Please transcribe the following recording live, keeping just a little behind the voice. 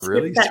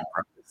really Skip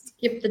surprised.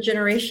 skip the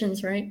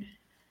generations, right?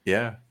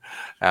 Yeah.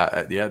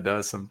 Yeah, it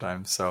does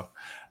sometimes. So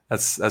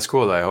that's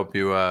cool. I hope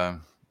you,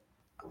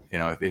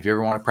 if you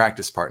ever want a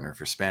practice partner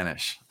for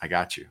Spanish, I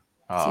got you.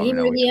 Sí, We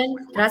muy can bien.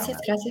 work on Gracias,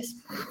 that.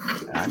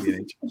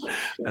 gracias.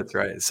 That's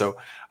right. So,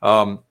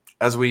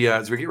 as we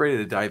get ready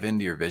to dive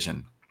into your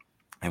vision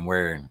and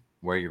where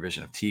your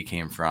vision of tea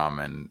came from,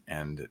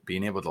 and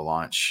being able to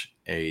launch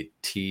a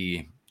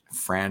tea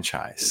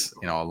franchise,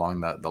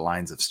 along the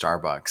lines of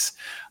Starbucks,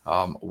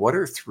 what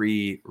are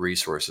three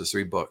resources,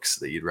 three books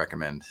that you'd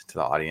recommend to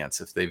the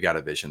audience if they've got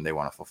a vision they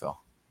want to fulfill?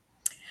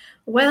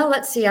 Well,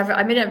 let's see.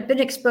 I've been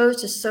exposed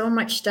to so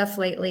much stuff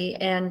lately,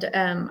 and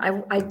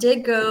I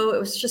did go. It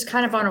was just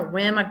kind of on a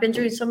whim. I've been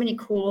doing so many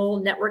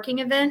cool networking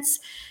events,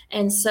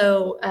 and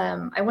so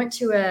I went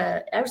to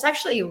I was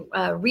actually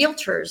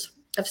Realtors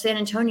of San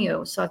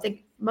Antonio. So I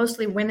think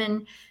mostly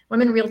women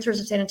realtors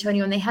of San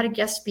Antonio, and they had a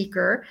guest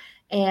speaker,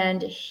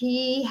 and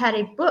he had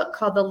a book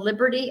called The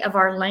Liberty of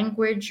Our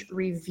Language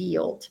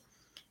Revealed,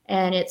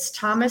 and it's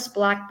Thomas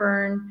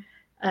Blackburn.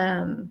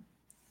 No,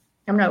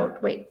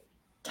 wait.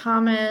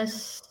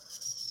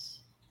 Thomas.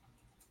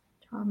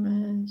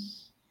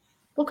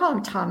 We'll call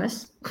him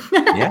Thomas.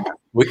 Yeah,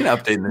 we can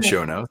update in the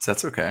show notes.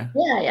 That's okay.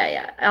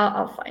 Yeah.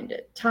 I'll find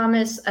it.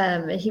 Thomas.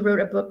 He wrote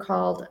a book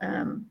called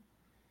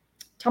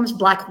Thomas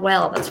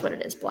Blackwell. That's what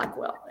it is,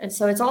 Blackwell. And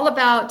so it's all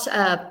about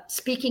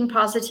speaking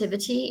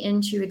positivity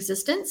into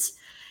existence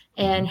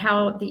and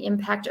how the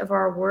impact of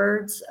our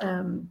words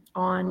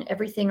on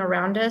everything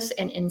around us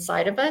and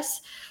inside of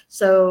us.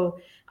 So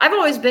I've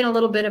always been a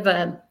little bit of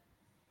I'm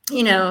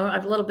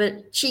a little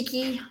bit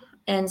cheeky.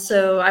 And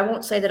so I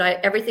won't say that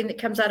everything that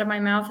comes out of my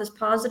mouth is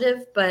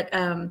positive, but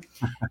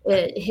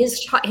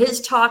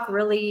his talk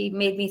really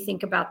made me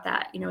think about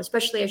that,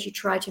 especially as you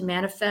try to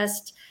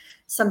manifest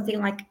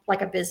something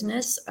like a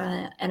business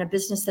and a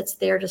business that's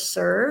there to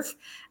serve.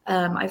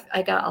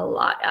 I got a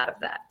lot out of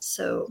that.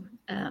 So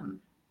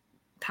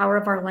power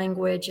of our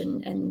language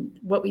and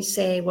what we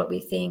say, what we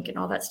think, and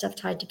all that stuff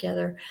tied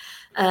together.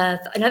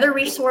 Another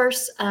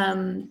resource,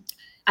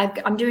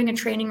 I'm doing a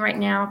training right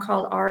now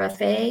called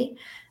RFA,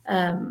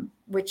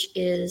 which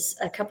is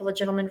a couple of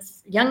gentlemen,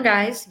 young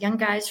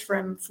guys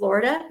from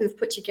Florida who've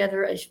put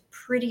together a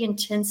pretty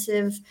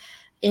intensive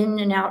in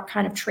and out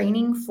kind of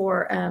training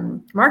for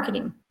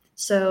marketing.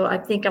 So I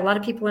think a lot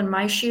of people in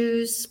my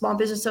shoes, small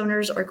business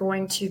owners, are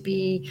going to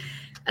be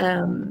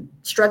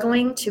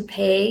struggling to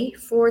pay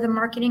for the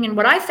marketing. And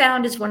what I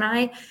found is when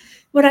I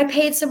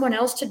paid someone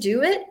else to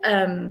do it,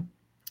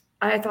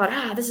 I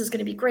thought, this is going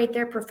to be great.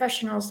 They're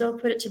professionals. They'll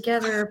put it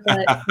together.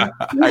 But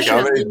I'm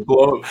going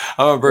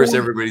to burst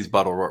everybody's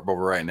bubble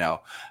right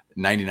now.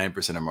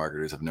 99% of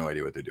marketers have no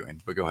idea what they're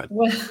doing, but go ahead.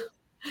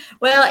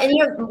 Well,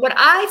 and what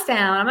I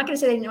found, I'm not going to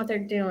say they didn't know what they're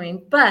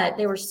doing, but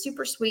they were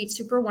super sweet,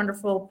 super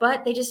wonderful,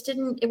 but they just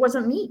it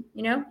wasn't me,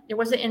 it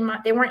wasn't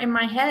they weren't in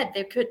my head.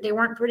 They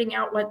weren't putting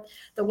out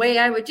the way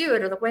I would do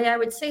it or the way I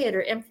would say it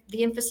or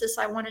the emphasis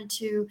I wanted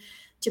to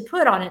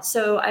put on it.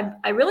 So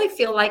I really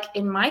feel like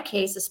in my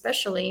case,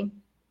 especially,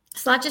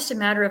 it's not just a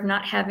matter of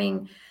not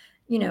having,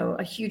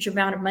 a huge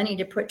amount of money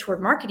to put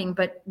toward marketing,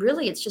 but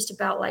really it's just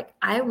about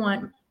I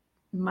want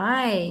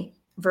my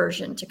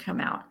version to come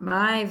out,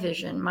 my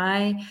vision,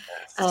 my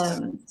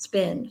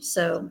spin.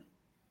 So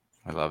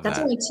I love that's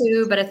that. only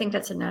two, but I think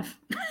that's enough.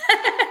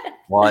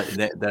 Well,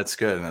 that's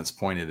good. And that's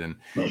pointed. And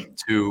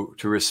to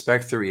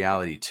respect the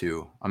reality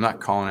too. I'm not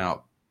calling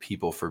out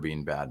people for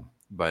being bad,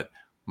 but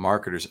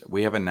marketers,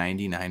 we have a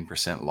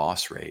 99%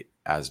 loss rate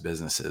as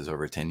businesses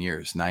over 10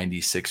 years,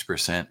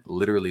 96%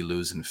 literally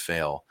lose and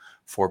fail,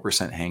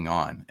 4% hang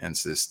on. And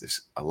so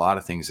there's a lot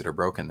of things that are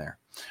broken there.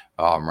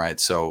 Right.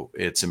 So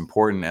it's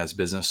important as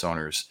business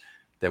owners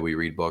that we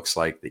read books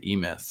like The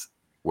E-Myth,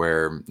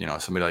 where,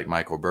 somebody like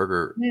Michael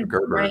Gerber,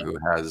 right, who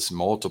has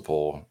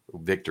multiple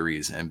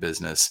victories in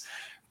business,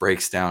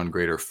 breaks down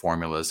greater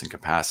formulas and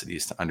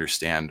capacities to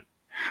understand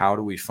how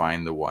do we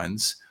find the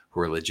ones who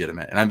are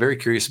legitimate. And I'm very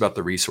curious about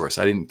the resource.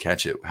 I didn't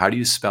catch it. How do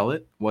you spell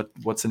it?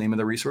 What's the name of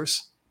the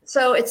resource?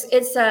 So it's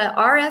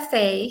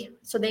RFA.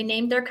 So they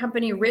named their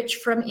company Rich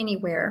from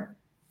Anywhere.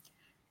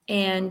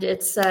 And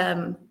it's,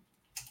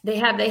 they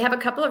have a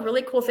couple of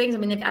really cool things. I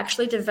mean, they've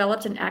actually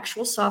developed an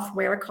actual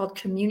software called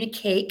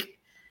Communicate.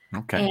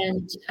 Okay.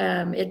 And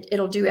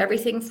it'll do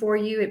everything for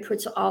you. It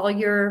puts all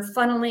your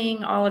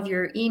funneling, all of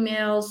your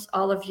emails,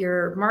 all of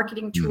your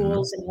marketing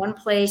tools in one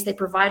place. They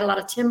provide a lot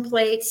of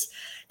templates.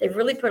 They've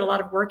really put a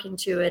lot of work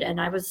into it. And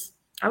I was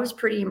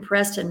pretty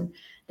impressed. And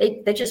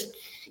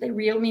they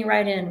reeled me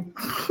right in.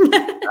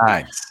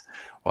 Nice.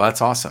 Well,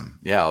 that's awesome.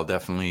 Yeah, I'll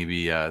definitely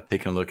be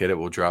taking a look at it.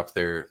 We'll drop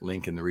their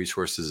link in the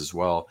resources as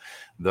well.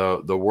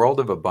 The world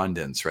of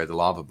abundance, right? The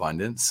law of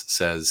abundance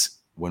says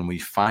when we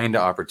find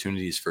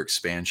opportunities for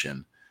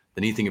expansion,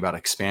 the neat thing about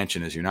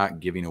expansion is you're not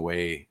giving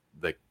away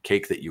the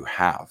cake that you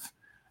have.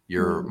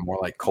 You're more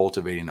like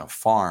cultivating a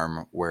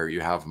farm where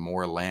you have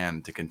more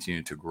land to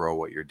continue to grow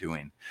what you're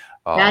doing.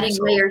 Adding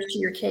layers to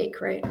your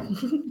cake, right?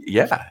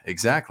 Yeah,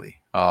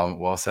 exactly.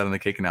 Well said on the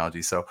cake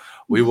analogy. So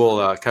we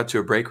will cut to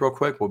a break real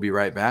quick. We'll be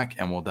right back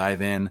and we'll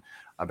dive in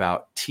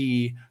about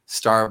tea,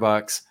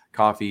 Starbucks,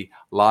 coffee,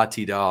 la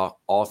ti da,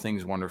 all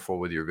things wonderful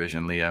with your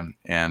vision, Leah,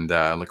 and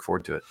I look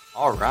forward to it.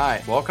 All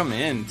right, welcome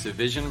in to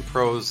Vision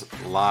Pros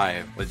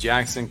Live with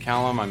Jackson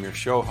Callum. I'm your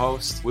show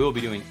host. We will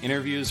be doing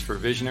interviews for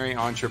visionary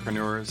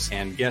entrepreneurs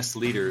and guest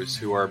leaders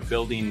who are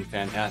building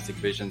fantastic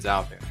visions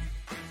out there.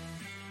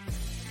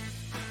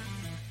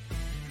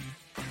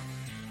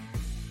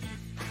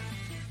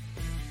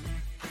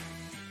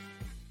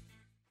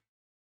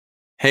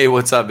 Hey,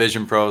 what's up,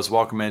 Vision Pros?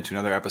 Welcome into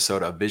another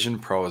episode of Vision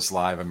Pros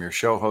Live. I'm your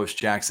show host,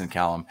 Jackson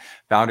Callum,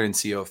 founder and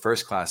CEO of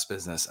First Class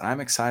Business. And I'm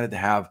excited to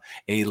have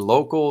a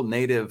local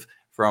native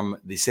from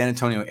the San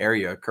Antonio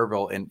area,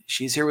 Kerrville, and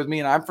she's here with me.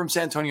 And I'm from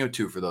San Antonio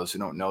too, for those who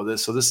don't know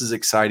this. So this is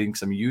exciting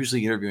because I'm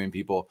usually interviewing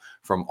people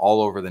from all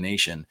over the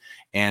nation.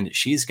 And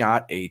she's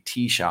got a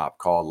tea shop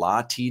called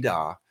La Ti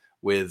Da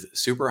with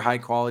super high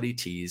quality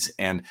teas.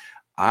 And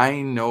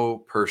I know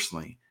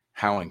personally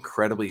how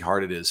incredibly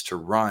hard it is to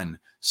run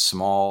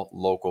small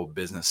local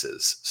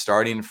businesses,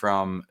 starting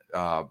from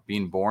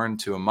being born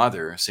to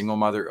a single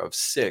mother of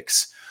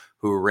 6,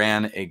 who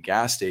ran a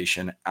gas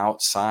station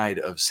outside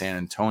of San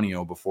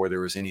Antonio before there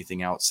was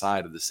anything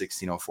outside of the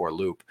 1604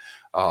 loop.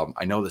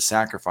 I know the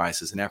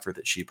sacrifices and effort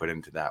that she put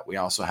into that. We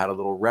also had a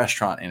little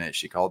restaurant in it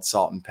she called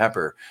Salt and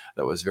Pepper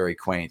that was very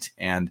quaint.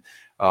 And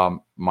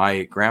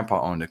my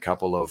grandpa owned a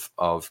couple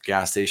of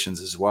gas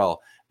stations as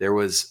well. There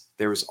was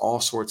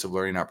all sorts of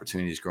learning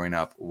opportunities growing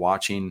up,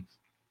 watching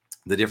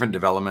the different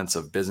developments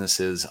of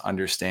businesses,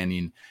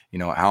 understanding,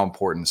 how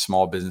important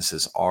small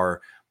businesses are,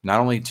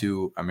 not only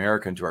to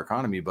America and to our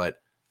economy,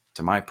 but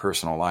to my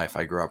personal life.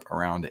 I grew up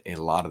around a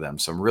lot of them.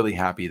 So I'm really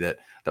happy that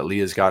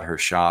Leah's got her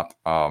shop.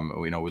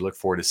 We look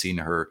forward to seeing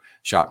her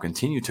shop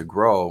continue to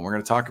grow. And we're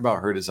going to talk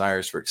about her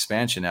desires for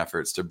expansion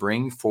efforts to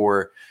bring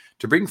forward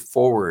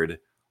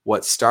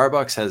what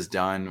Starbucks has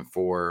done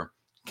for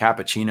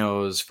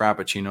cappuccinos,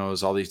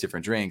 frappuccinos, all these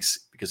different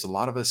drinks, because a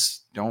lot of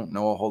us don't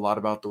know a whole lot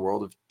about the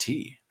world of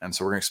tea. And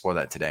so we're going to explore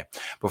that today.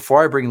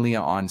 Before I bring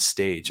Leah on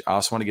stage, I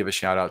also want to give a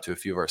shout out to a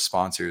few of our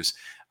sponsors.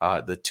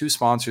 The 2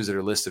 sponsors that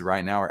are listed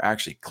right now are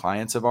actually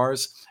clients of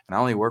ours. And I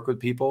only work with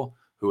people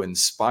who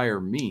inspire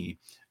me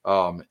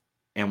and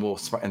will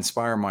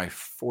inspire my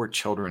 4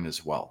 children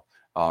as well.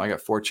 I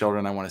got 4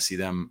 children. I want to see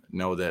them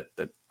know that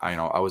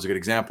I was a good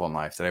example in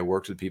life, that I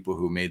worked with people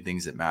who made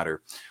things that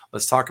matter.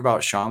 Let's talk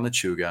about Sean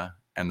Lechuga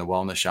and the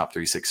Wellness Shop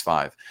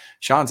 365.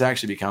 Sean's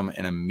actually become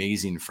an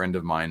amazing friend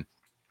of mine.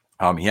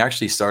 He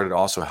actually started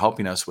also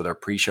helping us with our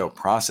pre-show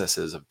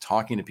processes of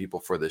talking to people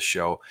for this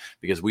show,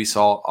 because we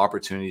saw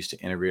opportunities to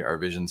integrate our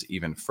visions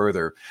even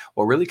further.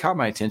 What really caught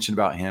my attention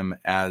about him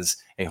as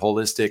a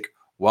holistic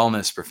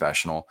wellness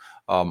professional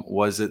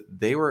was that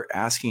they were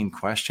asking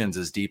questions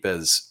as deep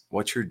as,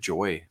 what's your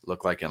joy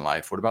look like in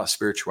life? What about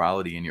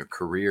spirituality in your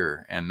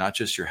career, and not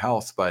just your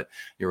health, but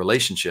your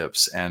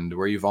relationships, and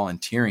where are you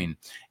volunteering?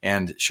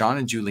 And Sean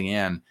and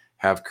Julianne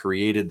have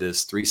created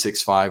this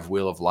 365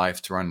 Wheel of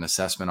Life to run an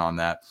assessment on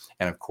that.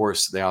 And of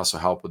course, they also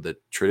help with the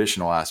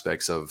traditional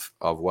aspects of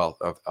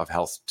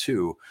health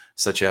too,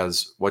 such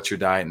as what's your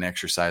diet and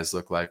exercise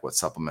look like? What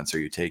supplements are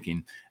you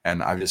taking?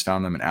 And I've just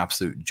found them an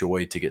absolute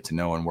joy to get to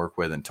know and work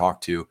with and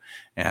talk to.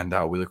 And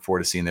we look forward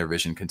to seeing their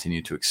vision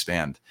continue to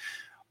expand.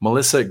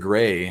 Melissa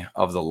Gray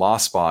of the Law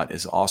Spot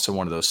is also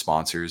one of those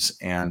sponsors.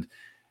 And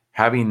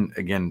having,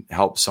 again,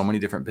 helped so many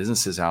different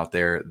businesses out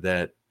there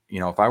that,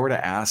 if I were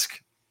to ask,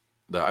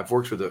 I've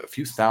worked with a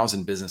few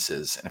thousand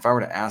businesses, and if I were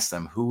to ask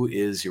them, who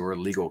is your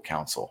legal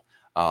counsel?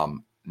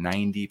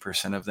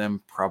 90% of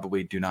them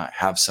probably do not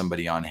have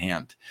somebody on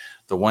hand.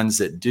 The ones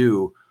that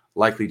do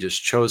likely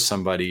just chose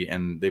somebody,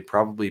 and they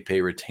probably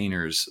pay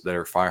retainers that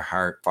are far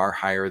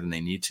higher than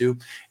they need to.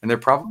 And they're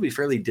probably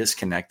fairly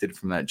disconnected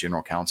from that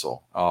general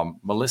counsel.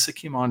 Melissa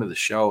came onto the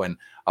show, and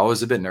I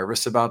was a bit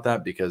nervous about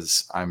that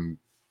because I'm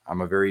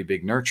a very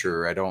big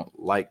nurturer. I don't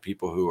like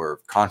people who are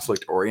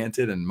conflict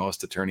oriented, and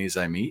most attorneys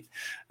I meet,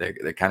 they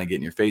kind of get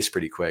in your face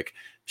pretty quick.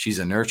 She's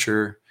a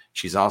nurturer.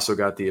 She's also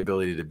got the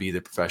ability to be the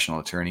professional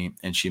attorney,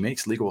 and she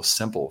makes legal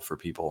simple for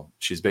people.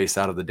 She's based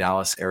out of the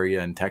Dallas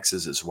area in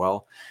Texas as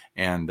well.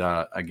 And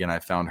again, I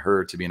found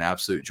her to be an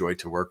absolute joy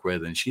to work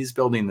with. And she's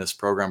building this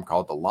program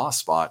called the Law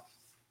Spot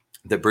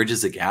that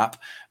bridges the gap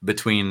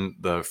between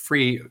the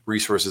free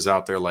resources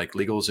out there like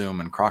LegalZoom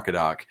and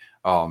Crocodoc,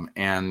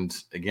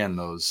 and again,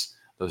 those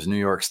New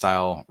York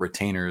style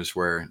retainers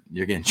where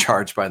you're getting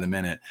charged by the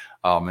minute,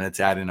 and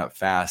it's adding up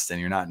fast, and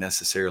you're not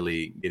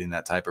necessarily getting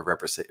that type of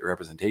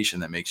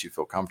representation that makes you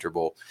feel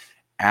comfortable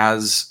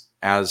as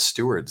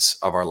stewards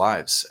of our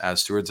lives,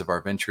 as stewards of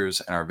our ventures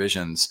and our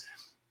visions.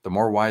 The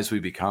more wise we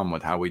become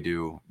with how we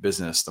do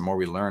business, the more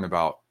we learn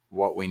about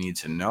what we need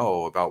to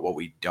know about what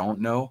we don't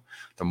know,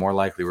 the more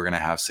likely we're going to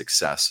have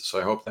success. So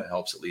I hope that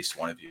helps at least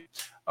one of you.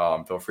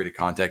 Feel free to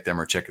contact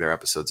them or check their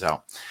episodes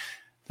out.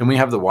 Then we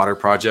have the water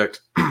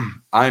project.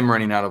 I'm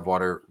running out of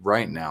water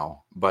right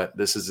now, but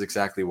this is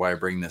exactly why I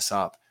bring this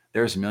up.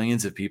 There's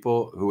millions of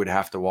people who would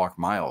have to walk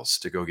miles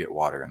to go get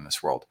water in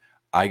this world.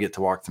 I get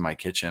to walk to my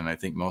kitchen. I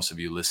think most of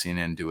you listening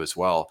in do as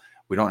well.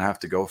 We don't have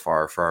to go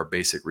far for our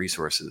basic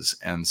resources.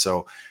 And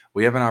so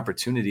we have an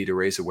opportunity to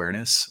raise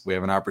awareness. We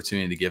have an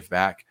opportunity to give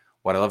back.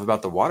 What I love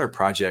about the water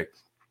project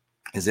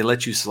is they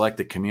let you select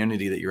the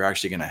community that you're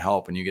actually going to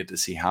help, and you get to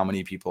see how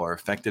many people are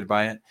affected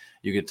by it.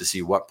 You get to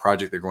see what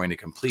project they're going to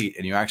complete,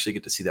 and you actually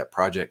get to see that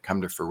project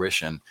come to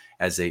fruition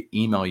as they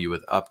email you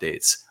with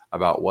updates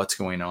about what's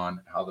going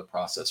on, how the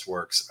process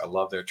works. I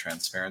love their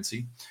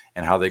transparency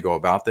and how they go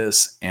about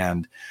this.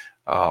 And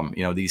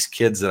these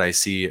kids that I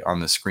see on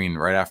the screen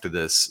right after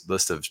this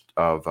list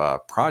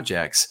of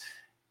projects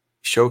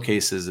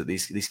showcases that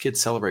these kids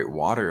celebrate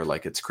water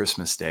like it's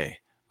Christmas Day.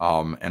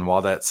 And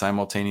while that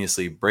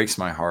simultaneously breaks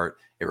my heart,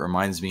 it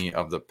reminds me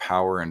of the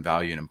power and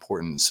value and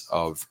importance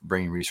of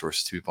bringing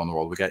resources to people in the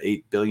world. We got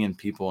 8 billion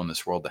people in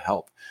this world to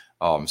help.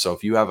 So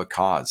if you have a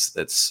cause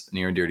that's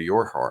near and dear to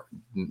your heart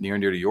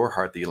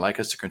that you'd like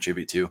us to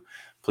contribute to,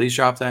 please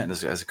drop that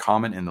as a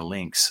comment in the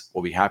links.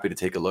 We'll be happy to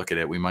take a look at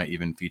it. We might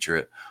even feature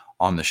it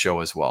on the show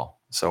as well.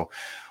 So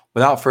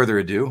without further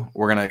ado,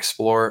 we're going to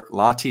explore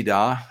La Ti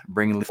Da,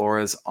 bringing Leah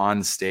Flores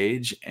on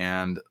stage.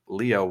 And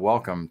Leah,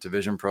 welcome to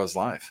Vision Pros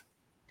Live.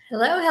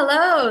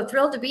 Hello.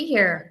 Thrilled to be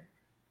here.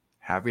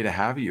 Happy to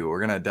have you. We're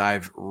going to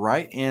dive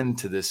right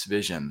into this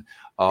vision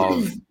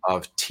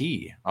of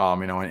tea,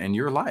 and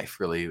your life.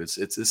 Really, this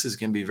is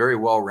going to be very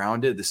well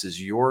rounded. This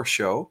is your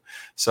show.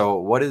 So,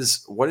 what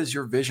is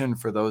your vision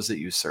for those that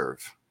you serve?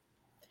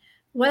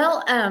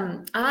 Well,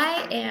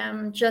 I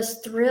am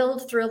just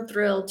thrilled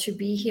to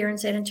be here in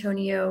San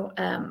Antonio.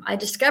 I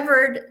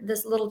discovered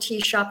this little tea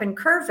shop in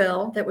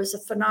Kerrville that was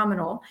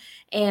phenomenal.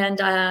 And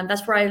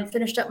that's where I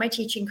finished up my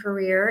teaching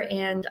career.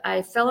 And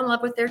I fell in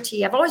love with their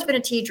tea. I've always been a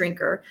tea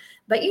drinker.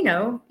 But, you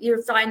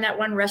find that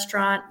one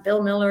restaurant,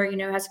 Bill Miller,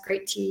 has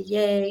great tea.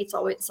 Yay. It's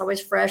always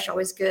fresh,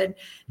 always good.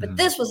 But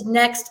this was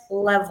next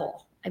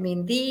level. I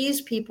mean, these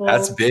people.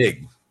 That's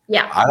big.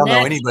 Yeah, I don't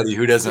know anybody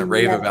who doesn't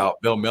rave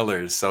about Bill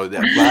Miller's. So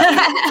that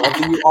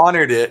you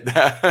honored it.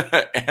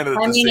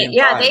 And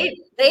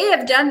they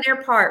have done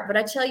their part. But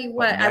I tell you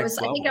what, I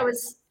think I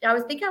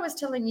was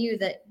telling you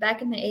that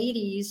back in the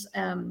 80s,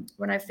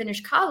 when I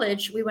finished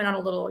college, we went on a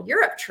little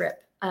Europe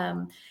trip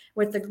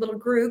with the little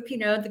group,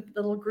 the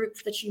little group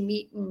that you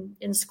meet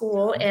in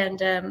school.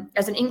 And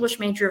as an English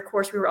major, of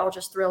course, we were all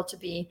just thrilled to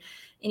be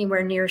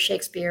anywhere near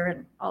Shakespeare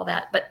and all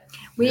that. But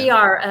we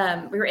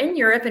were in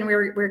Europe, and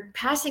we're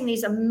passing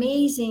these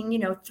amazing,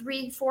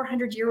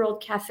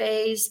 300-400-year-old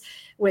cafes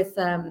with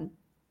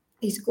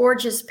these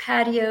gorgeous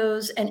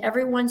patios, and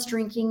everyone's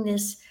drinking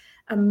this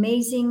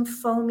amazing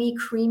foamy,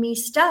 creamy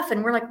stuff.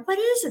 And we're like, what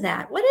is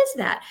that? What is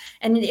that?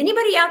 And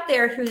anybody out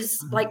there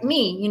who's like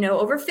me,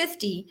 over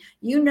 50,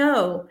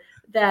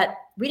 that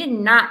we did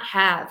not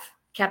have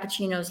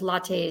cappuccinos,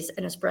 lattes,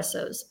 and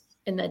espressos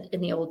in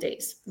the old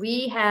days.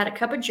 We had a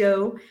cup of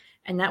Joe,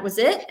 and that was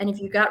it. And if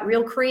you got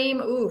real cream,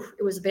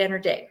 it was a banner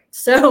day.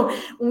 So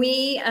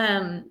we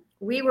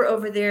were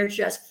over there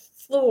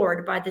just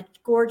floored by the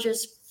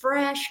gorgeous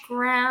fresh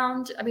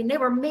ground. I mean, they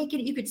were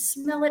making it, you could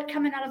smell it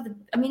coming out of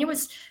it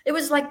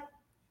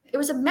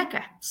was a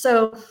mecca.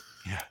 So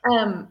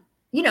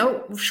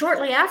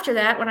shortly after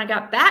that, when I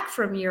got back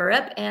from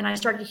Europe and I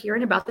started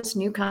hearing about this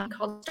new company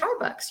called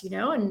Starbucks,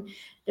 and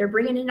they're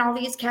bringing in all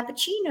these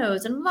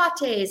cappuccinos and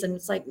lattes, and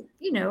it's like,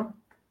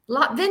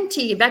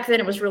 venti. Back then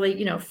it was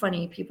really,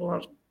 funny. People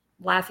were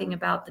laughing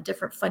about the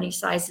different funny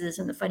sizes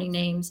and the funny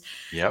names.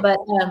 Yep. But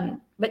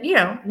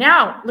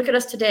now look at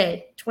us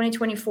today,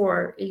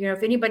 2024.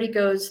 If anybody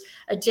goes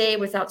a day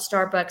without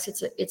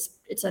Starbucks,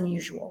 it's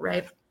unusual,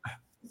 right?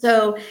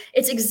 So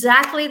it's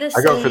exactly the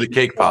same. I go for the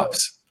cake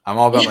pops. I'm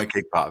all about my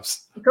cake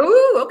pops.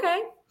 Ooh,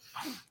 okay.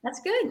 That's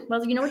good.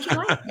 Well, you know what you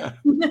like.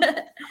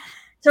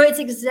 So it's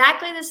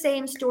exactly the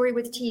same story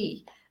with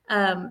tea.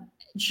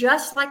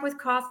 Just like with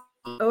coffee,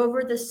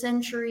 over the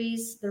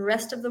centuries, the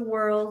rest of the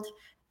world,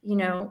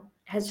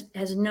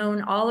 has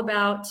known all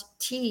about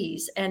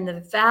teas and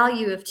the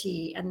value of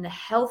tea and the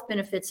health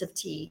benefits of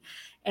tea,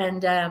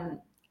 and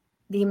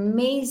the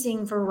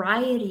amazing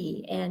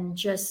variety and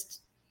just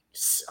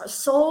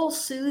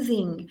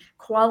soul-soothing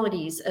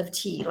qualities of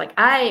tea. Like,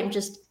 I am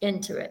just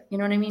into it. You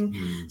know what I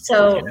mean?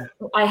 So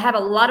I have a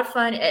lot of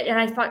fun. And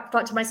I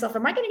thought to myself,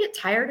 am I going to get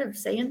tired of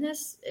saying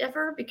this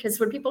ever? Because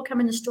when people come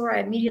in the store,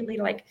 I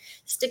immediately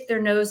stick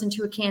their nose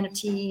into a can of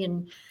tea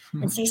and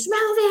say,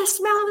 smell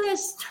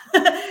this.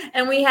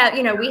 And we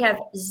have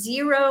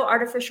 0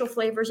 artificial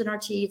flavors in our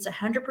tea. It's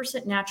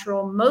 100%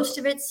 natural. Most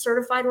of it's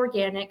certified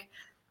organic.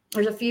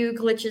 There's a few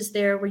glitches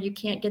there where you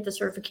can't get the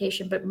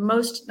certification, but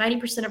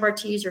 90% of our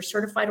teas are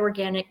certified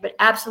organic, but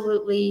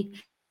absolutely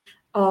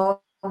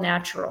all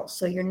natural.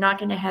 So you're not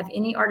going to have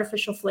any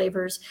artificial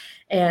flavors,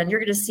 and you're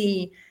going to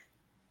see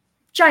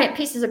giant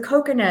pieces of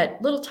coconut,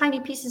 little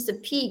tiny pieces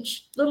of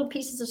peach, little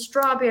pieces of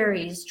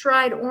strawberries,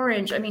 dried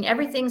orange. I mean,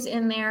 everything's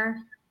in there,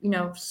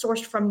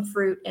 sourced from the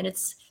fruit, and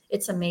it's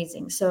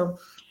amazing. So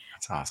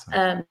that's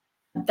awesome.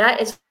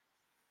 That is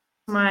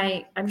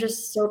I'm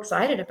just so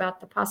excited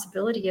about the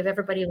possibility of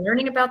everybody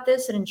learning about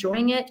this and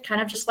enjoying it, kind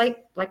of just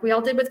like we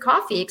all did with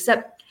coffee,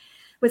 except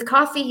with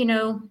coffee,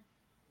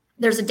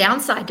 there's a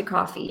downside to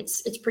coffee.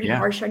 It's pretty Yeah.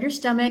 harsh on your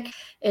stomach.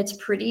 It's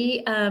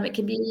pretty, it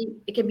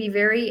can be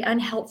very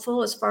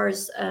unhelpful as far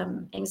as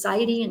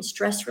anxiety and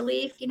stress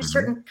relief. You know, Mm-hmm.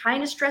 certain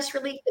kind of stress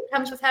relief that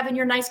comes with having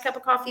your nice cup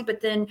of coffee. But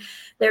then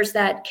there's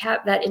that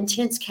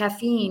intense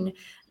caffeine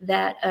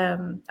that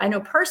I know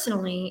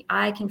personally,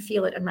 I can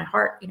feel it in my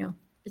heart. You know,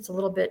 it's a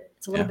little bit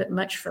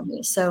much for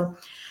me. So,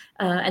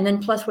 and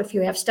then plus if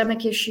you have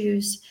stomach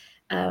issues,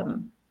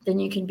 then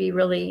you can be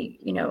really,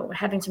 you know,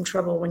 having some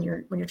trouble when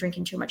you're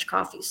drinking too much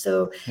coffee.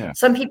 So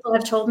some people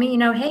have told me, you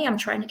know, hey, I'm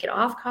trying to get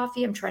off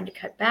coffee. I'm trying to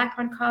cut back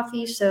on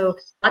coffee. So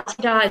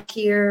Latte is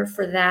here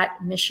for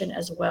that mission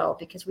as well,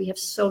 because we have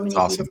so many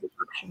beautiful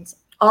options.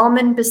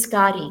 Almond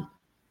biscotti.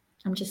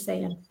 I'm just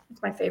saying,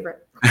 it's my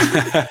favorite.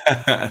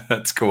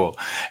 That's cool.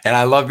 And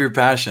I love your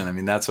passion. I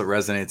mean, that's what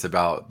resonates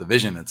about the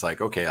vision. It's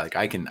like, okay, like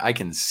I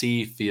can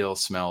see, feel,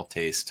 smell,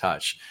 taste,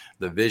 touch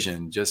the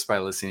vision just by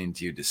listening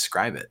to you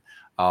describe it.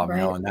 You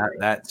know, and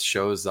that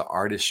shows the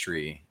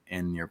artistry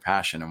in your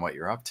passion and what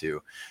you're up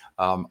to.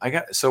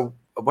 So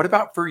what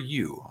about for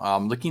you?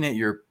 Looking at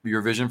your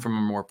vision from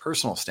a more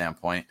personal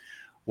standpoint,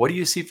 what do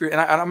you see for, and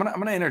I'm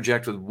gonna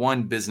interject with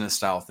one business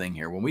style thing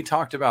here. When we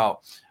talked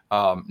about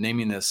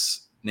naming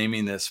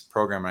this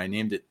program, and I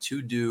named it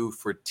To Do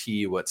for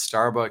Tea, what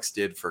Starbucks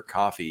did for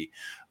coffee.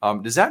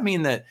 Does that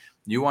mean that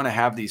you want to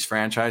have these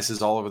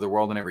franchises all over the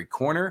world in every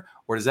corner?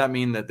 Or does that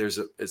mean that is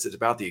it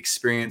about the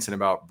experience and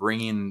about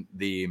bringing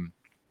the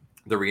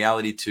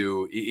reality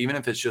to, even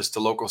if it's just to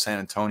local San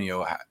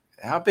Antonio?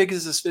 How big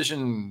is this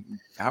vision?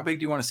 How big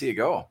do you want to see it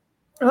go?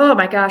 Oh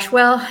my gosh.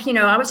 Well, you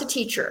know, I was a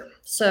teacher.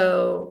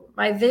 So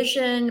my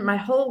vision, my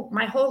whole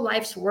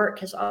life's work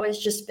has always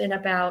just been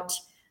about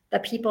the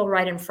people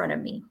right in front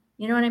of me.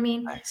 You know what I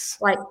mean? Nice.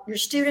 Like your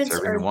students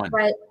Serving are the one.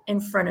 right in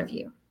front of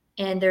you,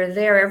 and they're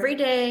there every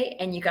day,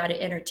 and you got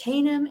to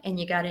entertain them, and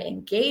you got to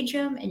engage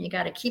them, and you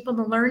got to keep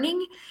them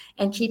learning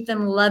and keep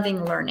them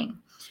loving learning.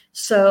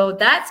 So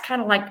that's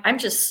kind of like, I'm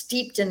just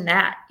steeped in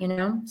that, you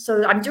know?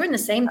 So I'm doing the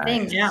same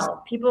thing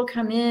now. People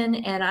come in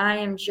and I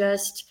am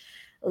just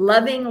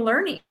loving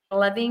learning,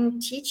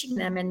 loving teaching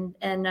them.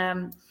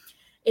 And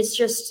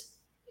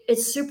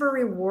it's super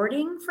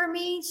rewarding for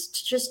me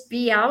to just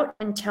be out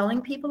and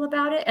telling people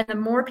about it. And the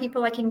more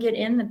people I can get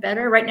in, the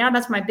better. Right now,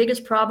 that's my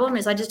biggest problem,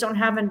 is I just don't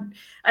have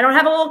I don't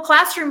have a little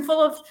classroom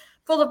full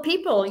of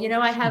people. You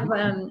know, I have,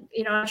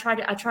 you know,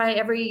 I try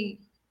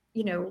every,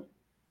 you know,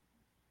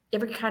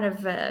 every kind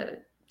of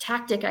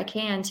tactic I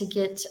can to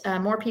get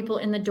more people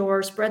in the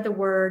door, spread the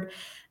word,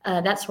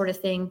 that sort of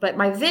thing. But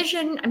my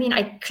vision, I mean,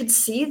 I could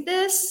see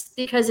this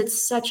because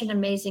it's such an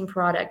amazing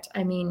product.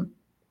 I mean,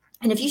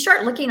 and if you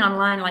start looking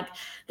online, like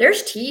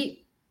there's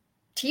tea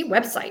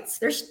websites,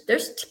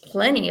 there's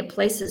plenty of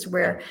places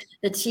where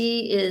the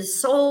tea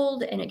is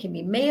sold and it can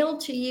be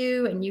mailed to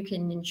you and you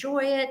can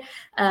enjoy it.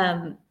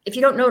 If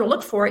you don't know to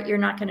look for it, you're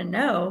not going to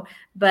know.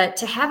 But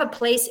to have a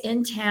place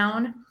in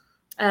town,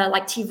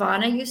 like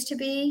Tivana used to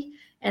be,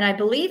 and I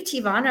believe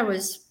Tivana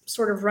was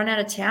sort of run out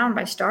of town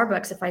by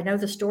Starbucks, if I know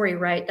the story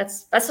right.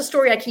 That's the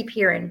story I keep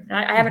hearing.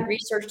 I haven't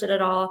researched it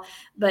at all,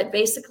 but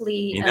basically,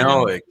 you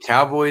know,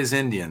 Cowboys,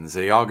 Indians,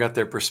 they all got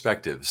their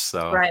perspectives.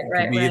 So right.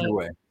 Either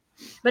way.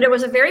 But it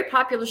was a very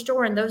popular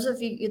store, and those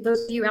of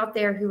you out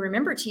there who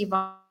remember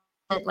Tivana,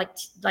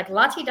 like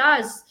Latte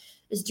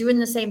is doing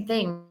the same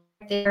thing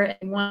there,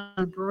 and want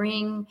to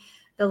bring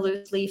the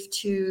loose leaf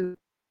to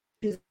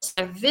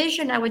my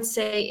vision. I would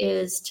say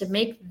is to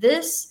make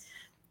this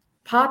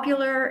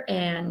popular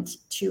and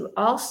to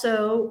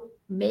also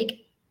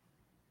make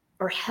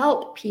or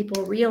help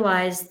people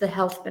realize the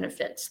health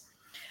benefits.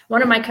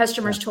 One of my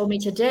customers told me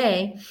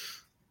today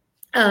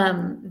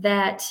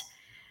that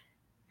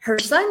her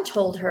son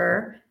told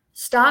her,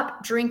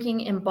 stop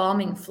drinking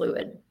embalming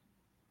fluid.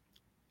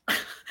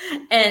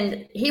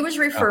 And he was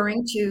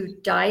referring to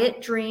diet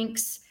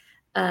drinks,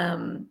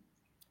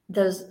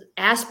 those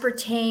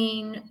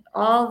aspartame,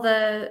 all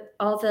the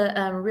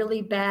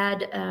really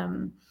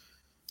bad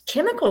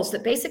chemicals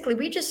that basically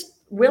we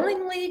just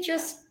willingly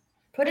just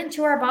put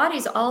into our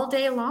bodies all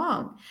day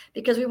long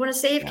because we want to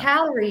save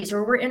calories,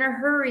 or we're in a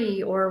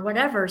hurry or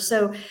whatever.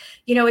 So,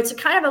 you know, it's a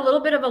kind of a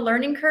little bit of a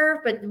learning curve,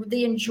 but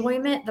the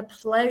enjoyment, the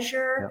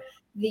pleasure,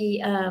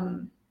 the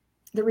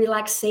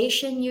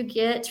relaxation you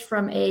get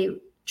from a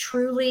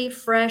truly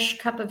fresh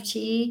cup of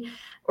tea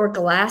or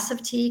glass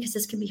of tea, because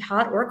this can be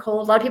hot or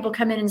cold. A lot of people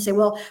come in and say,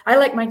 well, I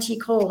like my tea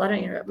cold. I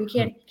don't, you know, we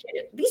can't,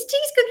 these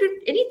teas could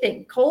do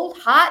anything, cold,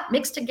 hot,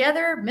 mixed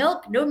together,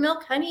 milk, no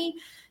milk, honey,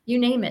 you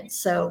name it.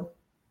 So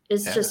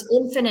it's just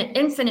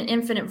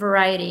infinite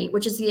variety,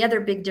 which is the other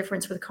big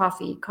difference with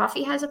coffee.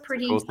 Coffee has a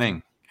pretty cool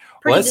thing.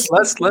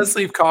 Let's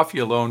leave coffee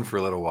alone for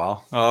a little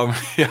while.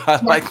 I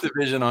like the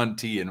vision on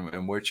tea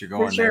and what you're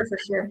going there. For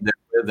sure.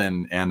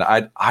 And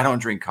I don't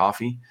drink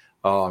coffee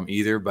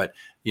either, but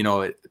you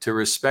know, to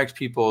respect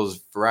people's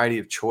variety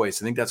of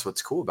choice. I think that's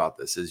what's cool about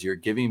this is you're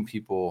giving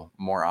people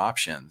more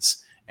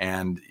options,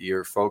 and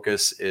your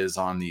focus is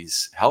on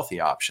these healthy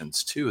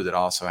options too that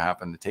also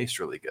happen to taste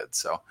really good.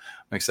 So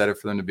I'm excited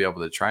for them to be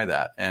able to try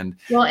that. And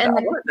well, and I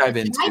want to dive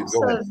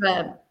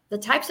into. the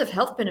types of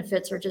health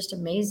benefits are just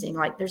amazing.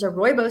 Like there's a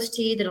rooibos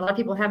tea that a lot of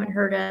people haven't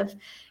heard of.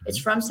 It's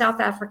from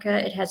South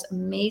Africa. It has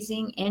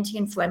amazing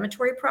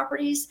anti-inflammatory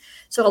properties.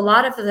 So a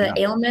lot of the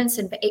ailments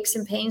and aches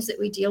and pains that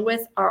we deal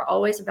with are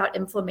always about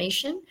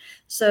inflammation.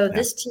 So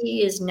this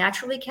tea is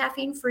naturally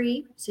caffeine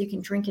free. So you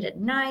can drink it at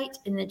night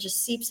and it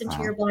just seeps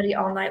into your body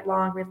all night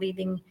long,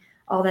 relieving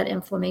all that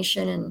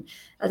inflammation and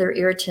other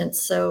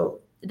irritants. So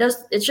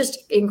it's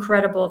just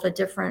incredible, the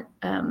different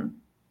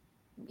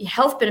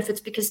health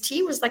benefits, because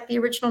tea was like the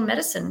original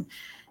medicine,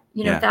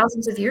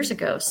 thousands of years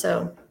ago.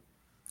 So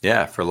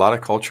yeah, for a lot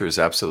of cultures,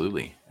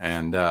 absolutely.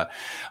 And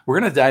we're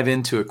going to dive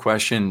into a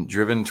question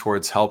driven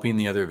towards helping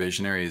the other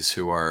visionaries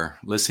who are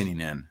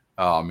listening in,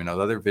 the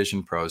other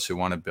vision pros who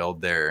want to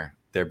build their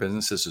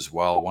businesses as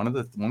well. One of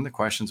the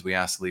questions we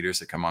ask leaders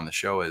that come on the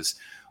show is,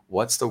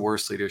 what's the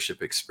worst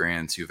leadership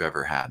experience you've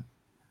ever had?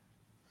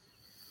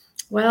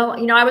 Well,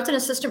 I was an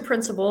assistant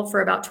principal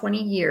for about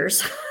 20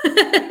 years.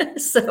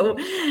 So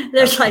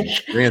there's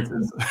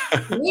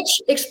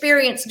which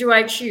experience do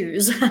I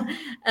choose?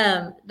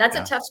 That's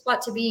a tough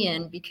spot to be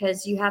in,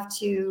 because you have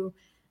to,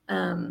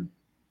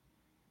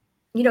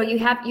 you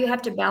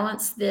have to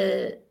balance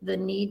the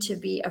need to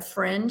be a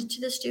friend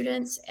to the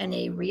students and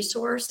a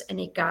resource and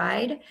a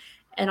guide,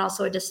 and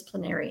also a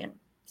disciplinarian.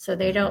 So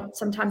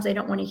sometimes they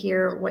don't want to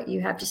hear what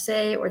you have to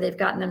say, or they've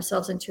gotten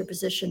themselves into a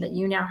position that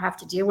you now have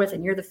to deal with,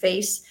 and you're the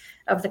face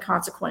of the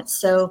consequence.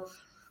 So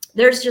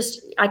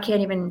I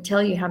can't even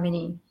tell you how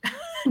many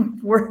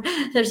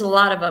there's a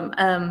lot of them.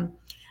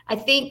 I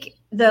think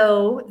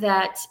though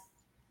that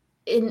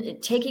in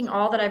taking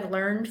all that I've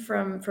learned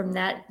from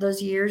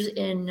those years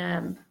in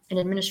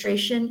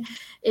administration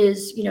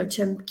is,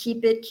 to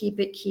keep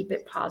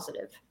it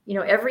positive.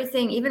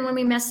 Everything, even when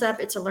we mess up,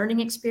 it's a learning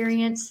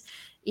experience.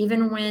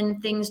 Even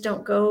when things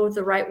don't go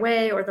the right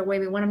way or the way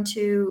we want them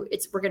to,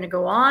 we're going to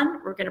go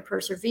on, we're going to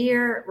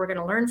persevere, we're going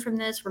to learn from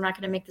this. We're not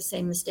going to make the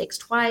same mistakes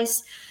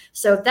twice.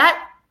 So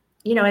that,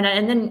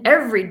 and then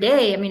every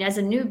day, as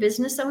a new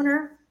business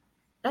owner,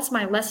 that's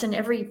my lesson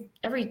every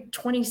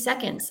 20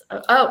 seconds.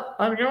 Oh,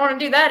 I don't want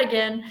to do that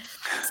again.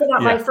 Sent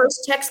out my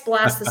first text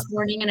blast this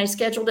morning, and I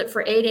scheduled it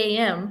for 8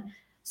 a.m.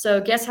 So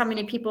guess how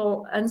many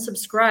people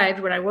unsubscribed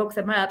when I woke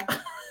them up?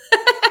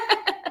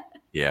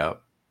 Yeah.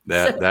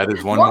 That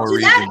is one more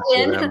reason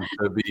for them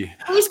to be.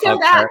 Please come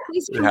back.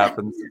 Please come back.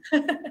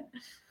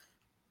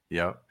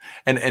 Yeah.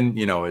 And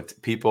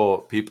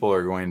people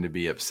are going to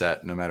be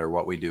upset no matter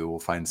what we do. We'll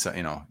find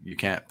some, you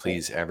can't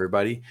please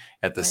everybody.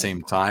 At the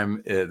same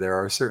time, there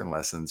are certain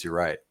lessons, you're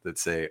right, that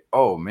say,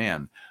 oh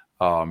man,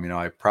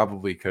 I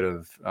probably could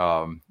have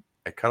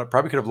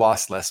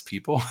lost less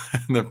people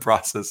in the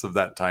process of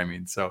that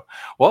timing. So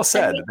well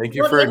said. Thank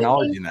you for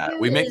acknowledging that.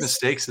 We make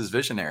mistakes as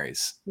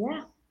visionaries.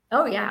 Yeah.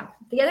 Oh yeah.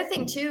 The other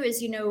thing too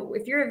is,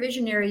 if you're a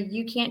visionary,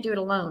 you can't do it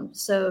alone.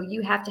 So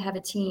you have to have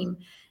a team,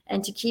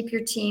 and to keep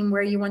your team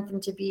where you want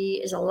them to be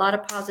is a lot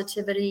of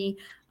positivity,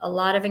 a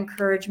lot of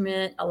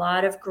encouragement, a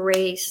lot of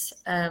grace.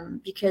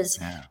 Because,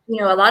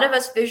 a lot of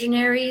us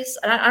visionaries,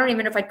 I don't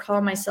even know if I'd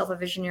call myself a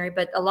visionary,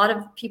 but a lot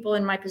of people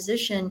in my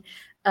position,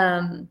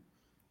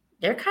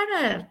 they're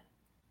kind of,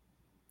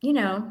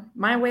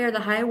 my way or the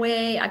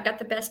highway. I've got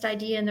the best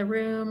idea in the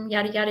room,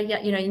 yada, yada,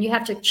 yada, and you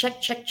have to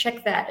check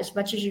that as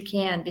much as you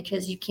can,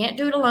 because you can't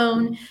do it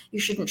alone. You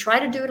shouldn't try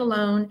to do it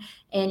alone.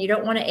 And you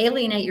don't want to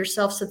alienate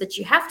yourself so that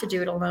you have to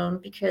do it alone,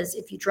 because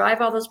if you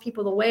drive all those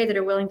people away that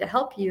are willing to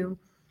help you,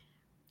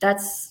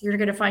 you're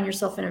going to find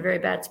yourself in a very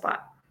bad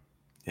spot.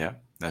 Yeah,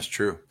 that's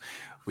true.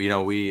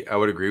 I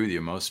would agree with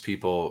you. Most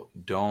people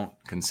don't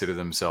consider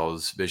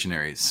themselves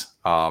visionaries.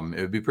 It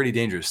would be pretty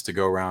dangerous to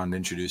go around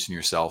introducing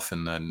yourself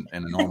in a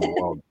normal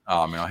world.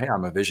 Hey,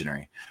 I'm a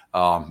visionary.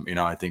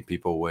 I think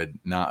people would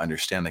not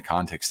understand the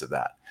context of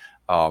that.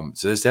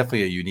 So there's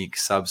definitely a unique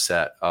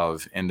subset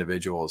of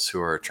individuals who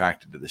are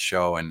attracted to the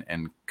show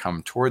and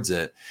come towards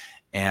it.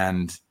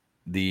 And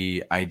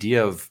the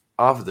idea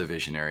of the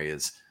visionary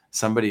is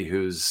somebody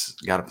who's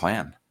got a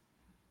plan,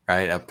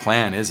 right? A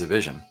plan is a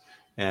vision.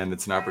 And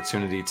it's an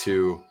opportunity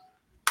to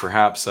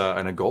perhaps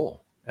and a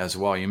goal as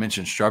well. You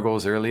mentioned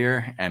struggles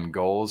earlier and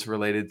goals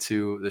related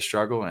to the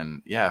struggle.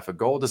 And yeah, if a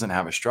goal doesn't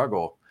have a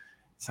struggle,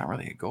 it's not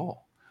really a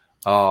goal.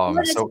 But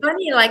it's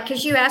funny,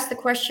 because you asked the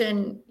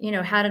question,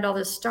 how did all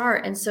this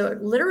start? And so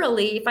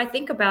literally, if I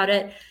think about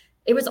it,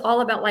 it was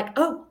all about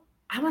oh,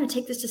 I want to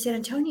take this to San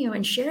Antonio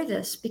and share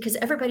this because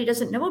everybody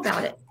doesn't know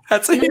about it.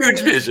 That's a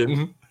huge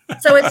vision.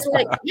 So it's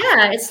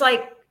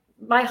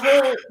my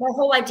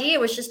whole idea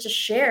was just to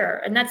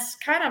share. And that's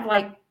kind of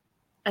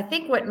I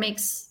think what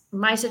makes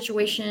my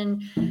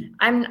situation,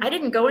 I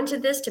didn't go into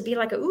this to be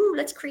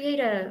let's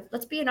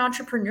be an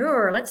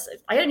entrepreneur.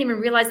 I didn't even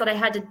realize that I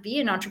had to be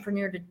an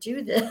entrepreneur to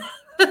do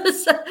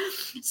this.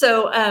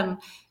 So, I'm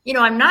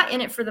not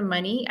in it for the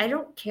money. I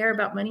don't care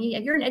about money.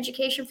 If you're in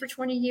education for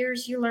 20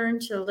 years, you learn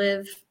to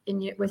live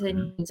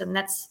within means, and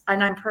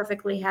I'm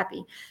perfectly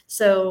happy.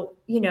 So,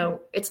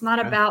 it's not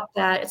about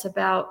that. It's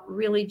about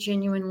really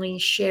genuinely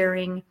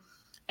sharing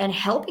and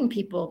helping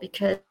people,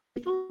 because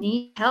people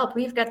need help.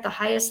 We've got the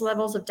highest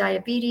levels of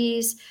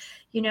diabetes.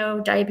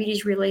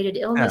 diabetes related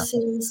Yeah.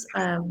 illnesses,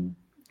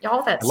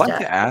 all that I'd like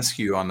stuff. to ask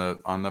you on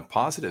the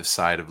positive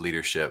side of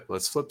leadership.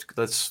 Let's flip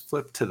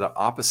to the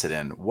opposite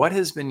end. What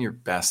has been your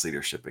best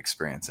leadership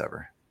experience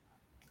ever?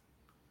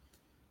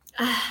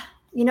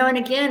 And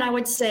again, I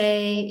would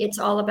say it's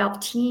all about the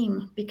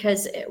team,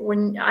 because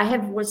when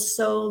was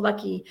so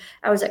lucky,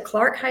 I was at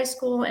Clark High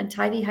School and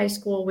Tybee High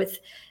School with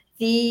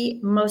the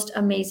most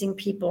amazing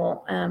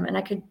people. And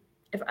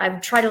if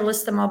I'd try to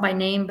list them all by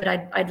name, but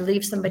I'd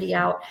leave somebody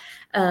out.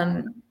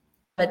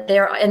 But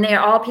they're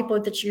all people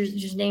that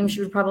whose names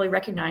you would probably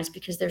recognize,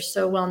 because they're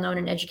so well known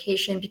in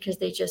education, because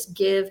they just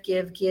give,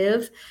 give,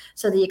 give.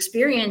 So the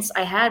experience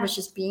I had was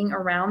just being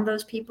around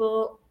those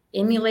people,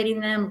 emulating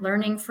them,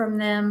 learning from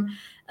them,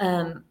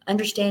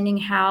 understanding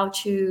how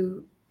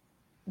to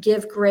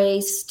give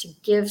grace, to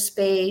give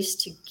space,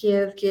 to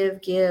give,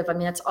 give, give. I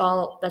mean, that's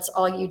all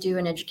you do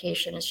in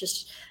education.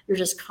 You're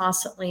just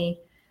constantly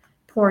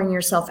pouring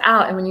yourself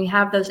out. And when you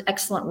have those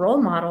excellent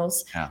role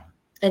models, Yeah.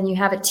 and you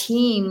have a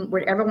team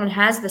where everyone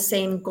has the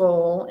same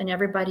goal and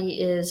everybody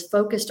is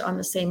focused on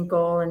the same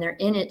goal and they're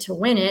in it to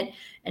win it,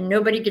 and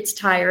nobody gets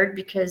tired,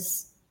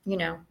 because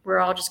we're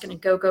all just going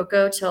to go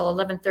till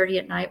 11:30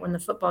 at night when the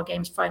football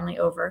game's finally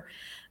over.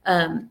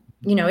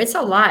 It's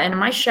a lot. And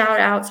my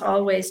shout outs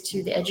always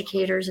to the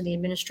educators and the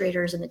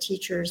administrators and the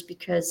teachers,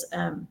 because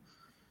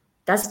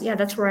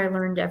that's where I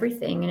learned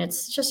everything. And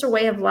it's just a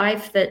way of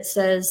life that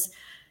says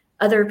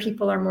other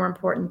people are more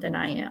important than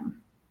I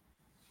am.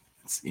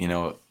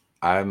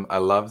 I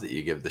love that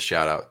you give the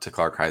shout out to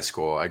Clark High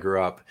School. I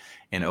grew up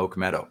in Oak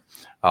Meadow,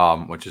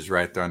 which is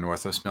right there on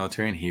Northwest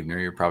Military and Heavener.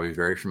 You're probably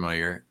very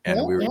familiar.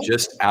 And we were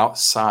just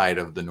outside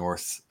of the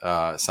North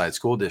Side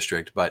School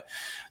District, but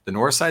the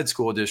North Side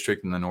School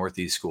District and the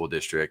Northeast School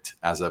District,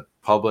 as a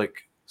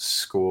public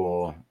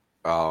school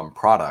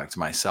product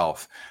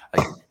myself,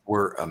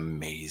 were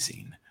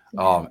amazing.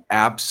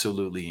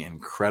 Absolutely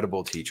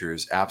incredible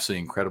teachers,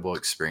 absolutely incredible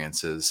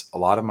experiences. A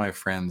lot of my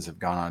friends have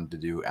gone on to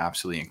do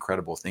absolutely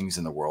incredible things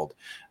in the world.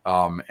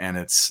 And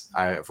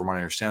from what I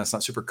understand, it's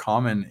not super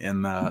common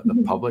in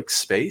the public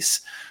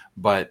space,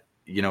 but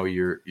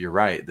you're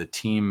right. The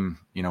team,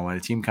 when a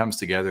team comes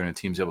together and a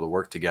team's able to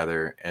work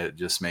together, it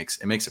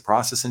makes the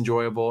process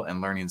enjoyable,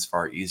 and learning's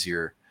far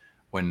easier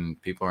when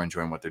people are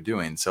enjoying what they're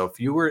doing. So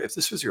if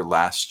this was your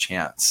last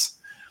chance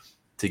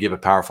to give a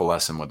powerful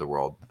lesson with the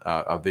world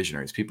of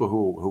visionaries, people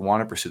who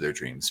want to pursue their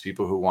dreams,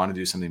 people who want to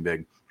do something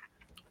big,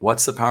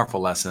 what's the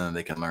powerful lesson that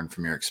they can learn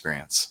from your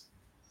experience?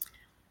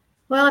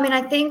 Well, I mean,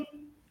 I think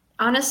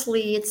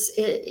honestly,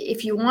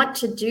 if you want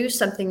to do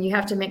something, you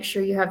have to make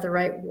sure you have the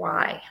right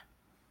why.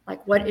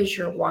 Like, what is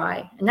your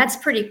why? And that's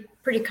pretty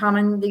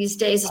common these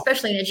days,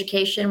 especially in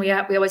education. We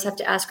always have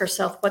to ask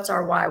ourselves, what's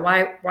our why?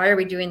 Why are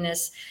we doing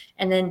this?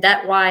 And then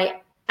that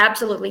why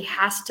absolutely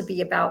has to be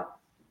about,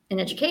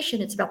 in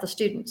education, it's about the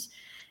students.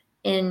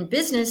 In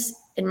business,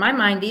 in my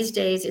mind these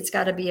days, it's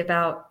got to be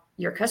about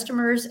your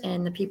customers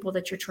and the people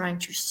that you're trying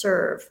to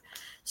serve.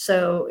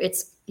 So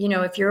it's,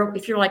 if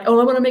you're like, oh,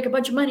 I want to make a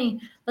bunch of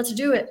money, let's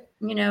do it.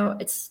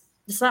 It's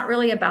not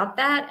really about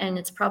that, and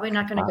it's probably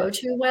not going to go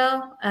too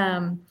well.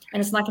 And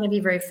it's not going to be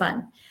very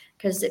fun,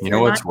 because if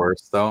what's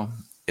worse though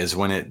is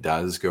when it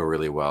does go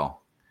really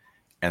well,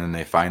 and then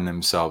they find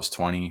themselves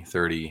 20,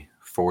 30,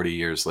 40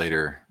 years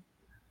later,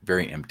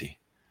 very empty.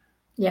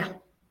 Yeah.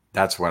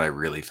 That's what I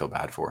really feel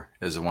bad for,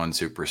 is the ones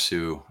who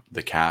pursue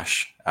the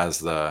cash as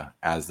the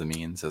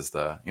means,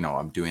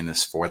 I'm doing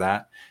this for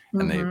that.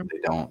 And they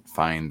don't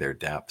find their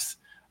depth.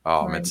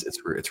 Right.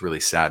 It's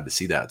really sad to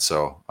see that.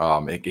 So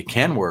it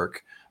can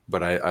work,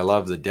 but I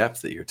love the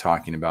depth that you're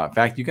talking about. In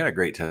fact, you got a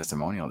great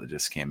testimonial that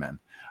just came in.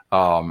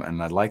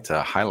 And I'd like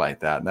to highlight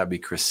that. And that'd be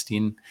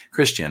Christian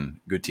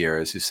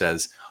Gutierrez, who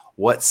says,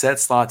 what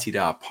sets La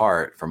Tita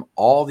apart from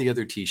all the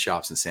other tea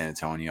shops in San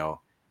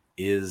Antonio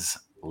is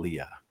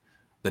Leah.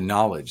 The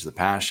knowledge, the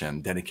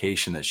passion,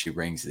 dedication that she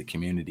brings to the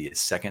community is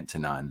second to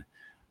none.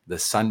 The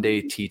Sunday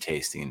tea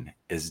tasting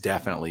is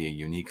definitely a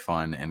unique,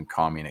 fun, and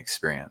calming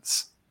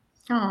experience.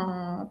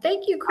 Oh,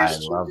 thank you,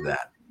 Christian. I love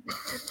that.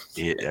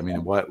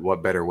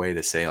 What better way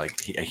to say, like,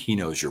 he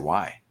knows your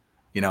why?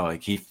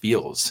 Like, he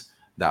feels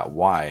that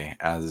why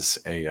as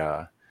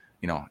a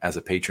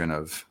patron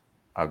of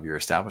your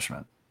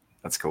establishment.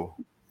 That's cool.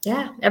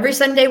 Yeah. Every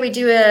Sunday we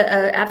do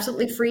a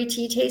absolutely free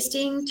tea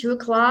tasting,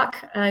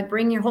 2:00.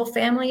 Bring your whole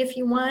family if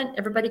you want.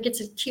 Everybody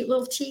gets a cute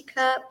little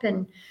teacup,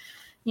 and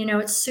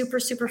it's super,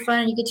 super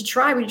fun. And you get to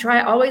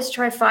try. Always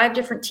try 5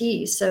 different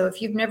teas. So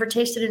if you've never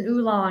tasted an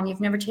oolong,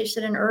 you've never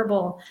tasted an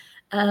herbal,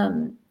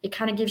 it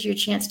kind of gives you a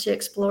chance to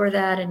explore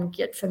that and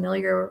get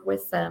familiar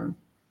with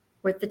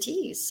the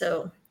teas.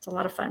 So it's a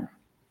lot of fun.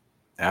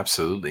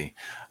 Absolutely.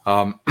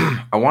 I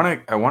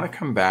want to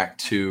come back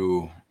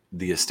to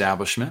the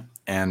establishment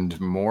and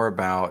more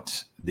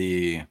about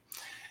the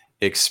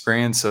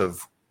experience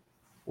of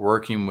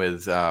working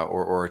with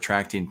or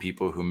attracting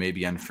people who may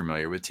be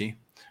unfamiliar with tea,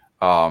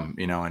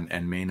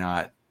 and may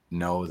not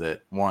know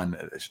that.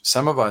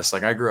 Some of us,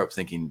 like, I grew up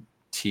thinking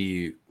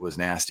tea was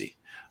nasty,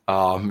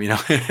 and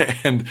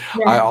yeah.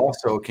 I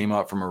also came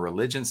up from a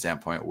religion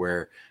standpoint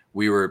where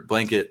we were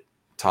blanket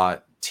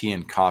taught tea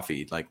and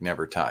coffee, like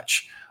never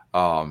touch.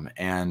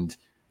 And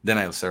then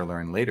I started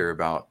learning later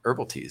about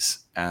herbal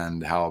teas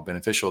and how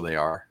beneficial they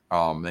are.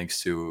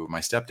 Thanks to my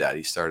stepdad,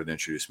 he started to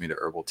introduce me to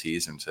herbal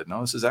teas and said,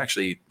 no, this is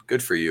actually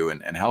good for you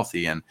and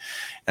healthy.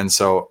 And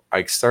so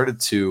I started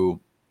to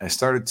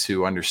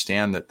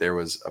understand that there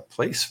was a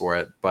place for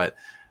it, but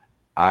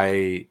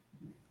I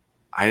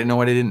didn't know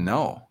what I didn't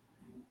know.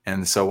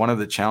 And so one of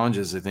the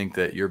challenges I think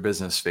that your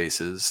business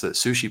faces, that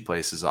sushi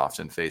places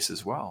often face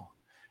as well,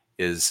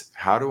 is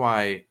how do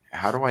I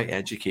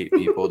educate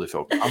people to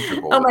feel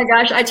comfortable Oh with my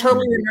gosh, I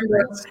totally the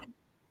remember. experience?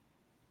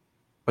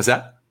 What's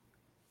that?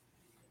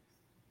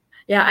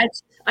 Yeah,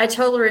 I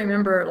totally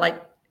remember,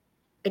 like,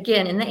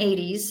 again, in the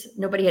 80s,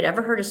 nobody had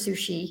ever heard of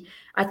sushi.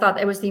 I thought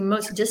it was the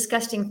most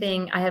disgusting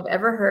thing I have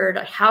ever heard.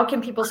 How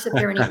can people sit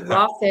there and eat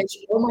raw fish?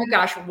 Oh my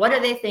gosh, what are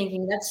they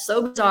thinking? That's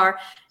so bizarre.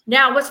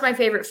 Now, what's my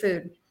favorite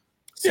food?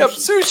 Yep,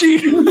 Sushi.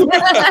 sushi.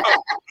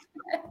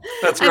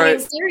 That's I right.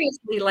 mean,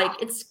 seriously, like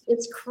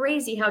it's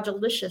crazy how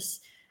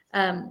delicious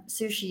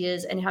sushi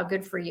is and how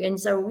good for you. And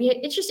so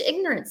it's just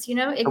ignorance, So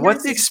what's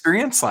ignorance the is.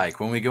 experience like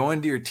when we go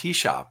into your tea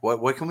shop?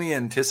 What can we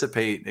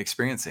anticipate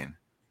experiencing?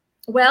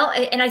 Well,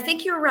 and I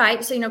think you're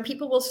right. So,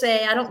 people will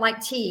say, I don't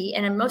like tea.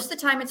 And most of the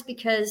time it's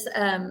because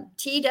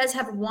tea does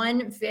have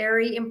one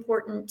very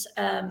important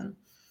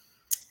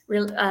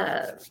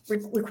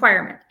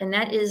requirement, and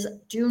that is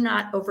do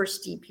not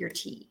oversteep your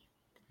tea.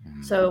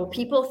 So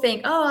people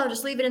think, oh, I'll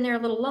just leave it in there a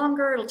little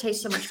longer. It'll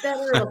taste so much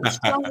better. It'll be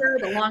stronger.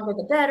 The longer,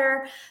 the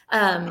better.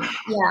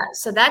 Yeah,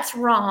 so that's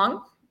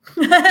wrong.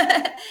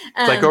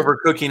 It's like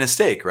overcooking a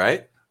steak,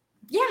 right?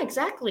 Yeah,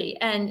 exactly.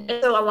 And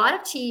so a lot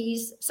of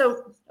teas.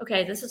 So,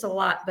 okay, this is a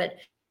lot, but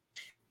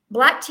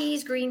black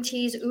teas, green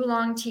teas,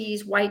 oolong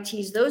teas, white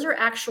teas, those are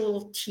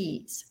actual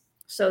teas.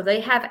 So they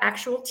have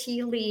actual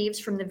tea leaves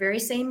from the very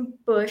same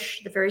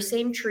bush, the very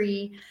same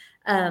tree.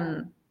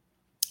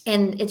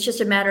 And it's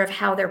just a matter of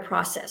how they're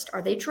processed.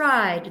 Are they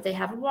dry? Do they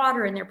have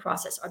water in their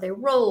process? Are they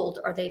rolled?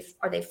 Are they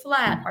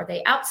flat? Are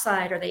they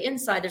outside? Are they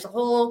inside? There's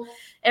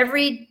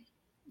every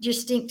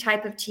distinct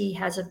type of tea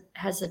has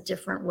a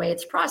different way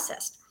it's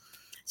processed.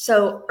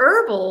 So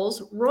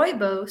herbals,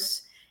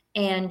 rooibos,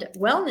 and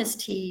wellness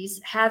teas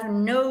have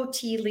no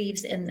tea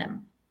leaves in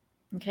them.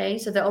 Okay,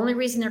 so the only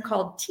reason they're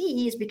called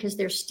tea is because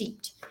they're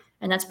steeped,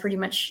 and that's pretty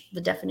much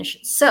the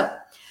definition. So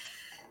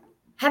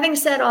having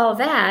said all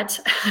that,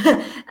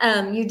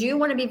 you do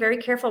want to be very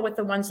careful with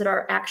the ones that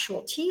are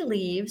actual tea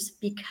leaves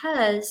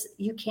because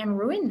you can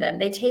ruin them.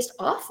 They taste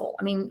awful.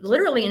 I mean,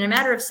 literally in a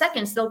matter of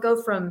seconds, they'll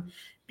go from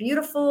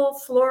beautiful,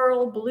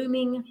 floral,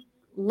 blooming,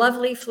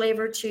 lovely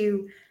flavor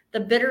to the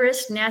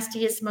bitterest,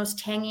 nastiest, most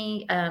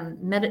tangy,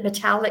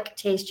 metallic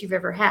taste you've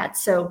ever had.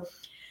 So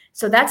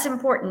that's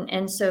important.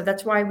 And so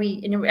that's why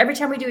every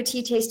time we do a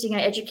tea tasting,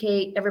 I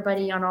educate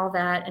everybody on all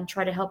that and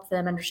try to help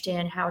them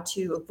understand how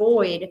to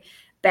avoid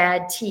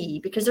bad tea,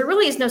 because there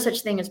really is no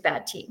such thing as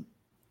bad tea.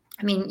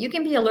 I mean, you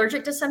can be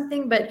allergic to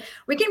something, but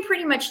we can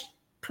pretty much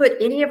put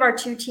any of our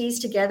two teas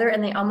together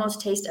and they always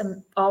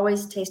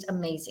taste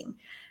amazing.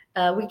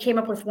 We came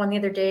up with one the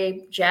other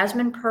day,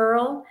 jasmine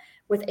pearl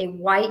with a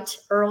white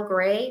Earl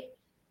Grey.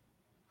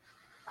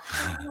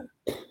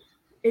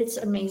 It's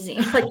amazing.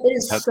 Like it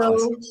is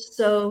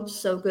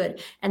so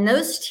good. And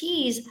those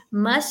teas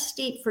must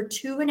steep for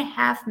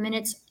 2.5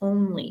 minutes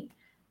only.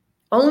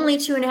 Only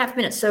 2.5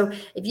 minutes. So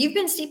if you've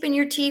been steeping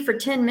your tea for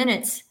 10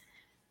 minutes,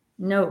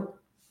 no,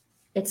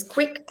 it's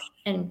quick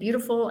and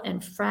beautiful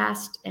and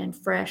fast and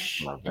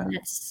fresh. And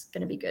that's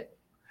going to be good.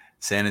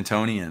 San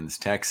Antonians,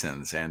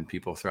 Texans, and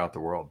people throughout the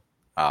world.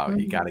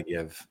 You got to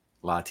give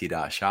La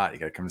Tida a shot. You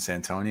got to come to San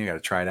Antonio. You got to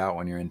try it out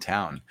when you're in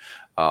town.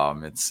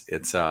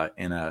 It's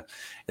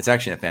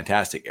actually a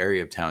fantastic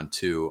area of town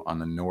too, on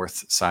the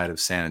north side of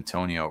San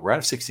Antonio. We're out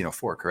of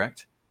 1604,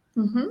 correct?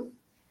 Mm-hmm.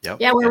 Yep.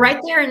 Yeah, we're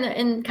right there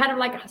in kind of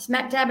like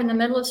smack dab in the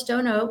middle of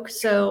Stone Oak.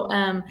 So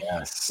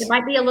yes, it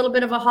might be a little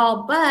bit of a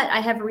haul, but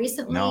I have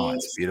recently. No,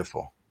 it's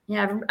beautiful.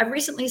 Yeah, I've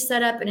recently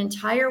set up an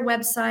entire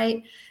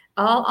website,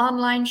 all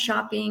online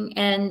shopping.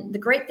 And the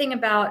great thing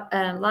about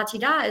La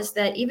Tida is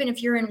that even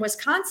if you're in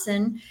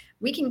Wisconsin,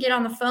 we can get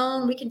on the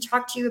phone. We can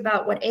talk to you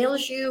about what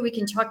ails you. We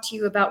can talk to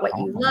you about what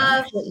you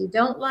love, what you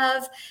don't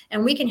love,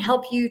 and we can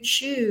help you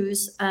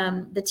choose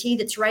the tea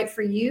that's right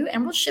for you,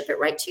 and we'll ship it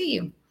right to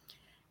you.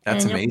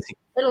 That's amazing.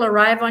 It'll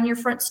arrive on your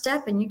front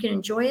step and you can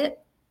enjoy it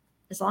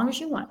as long as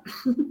you want.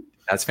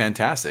 That's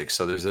fantastic.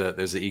 So there's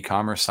the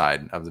e-commerce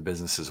side of the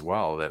business as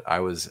well that I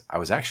was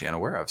actually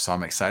unaware of. So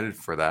I'm excited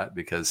for that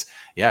because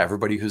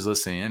everybody who's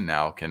listening in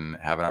now can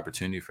have an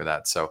opportunity for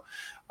that. So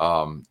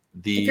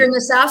if you're in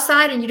the South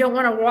Side and you don't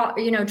want to walk,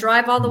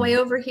 drive all the way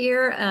over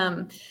here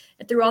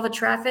through all the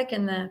traffic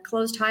and the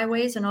closed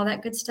highways and all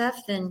that good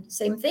stuff, then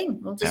same thing.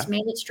 We'll just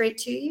mail it straight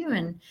to you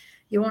and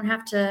you won't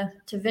have to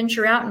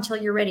venture out until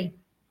you're ready.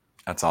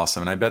 That's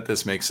awesome. And I bet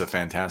this makes a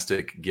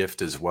fantastic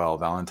gift as well.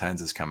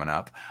 Valentine's is coming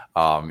up.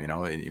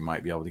 You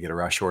might be able to get a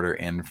rush order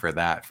in for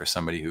that for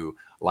somebody who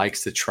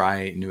likes to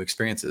try new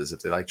experiences,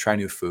 if they like try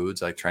new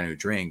foods, like try new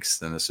drinks,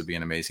 then this would be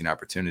an amazing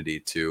opportunity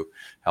to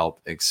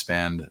help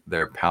expand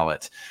their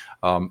palate.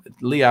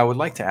 Leah, I would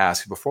like to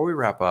ask before we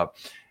wrap up,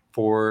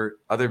 for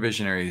other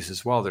visionaries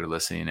as well that are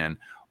listening in,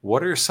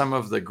 what are some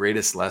of the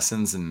greatest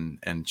lessons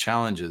and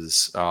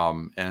challenges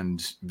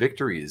and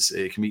victories?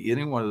 It can be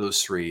any one of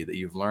those three that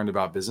you've learned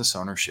about business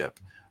ownership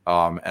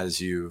as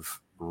you've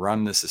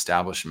run this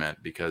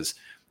establishment, because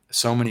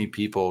so many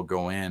people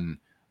go in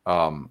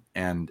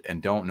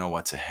and don't know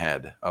what's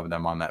ahead of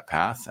them on that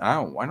path. And I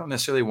don't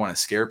necessarily want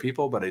to scare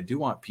people, but I do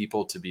want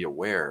people to be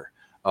aware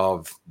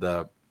of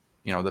the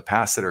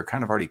paths that are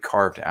kind of already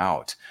carved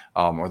out,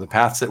 or the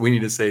paths that we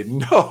need to say,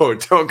 no,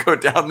 don't go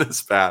down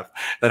this path.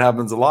 That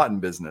happens a lot in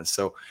business.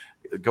 So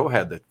go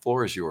ahead. The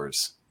floor is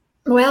yours.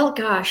 Well,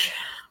 gosh,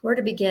 where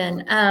to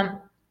begin?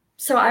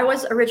 So I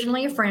was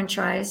originally a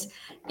franchise,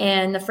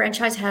 and the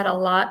franchise had a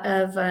lot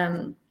of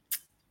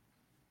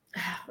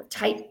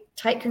tight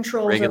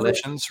controls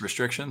Regulations,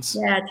 restrictions.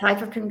 Yeah,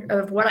 type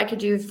of what I could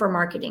do for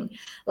marketing.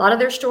 A lot of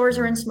their stores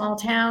are in small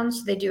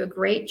towns. They do a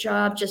great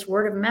job, just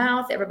word of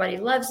mouth. Everybody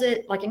loves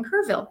it. Like in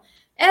Kerrville,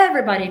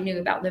 everybody knew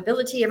about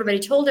Nobility. Everybody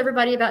told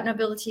everybody about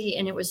Nobility,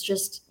 and it was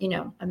just,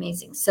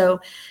 amazing. So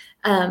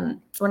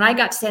when I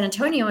got to San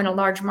Antonio in a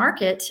large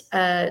market,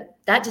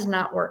 that does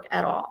not work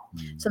at all.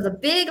 So the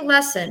big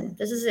lesson,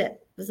 this is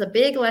it. This is a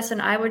big lesson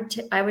I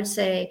would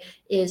say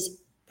is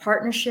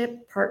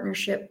partnership,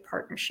 partnership,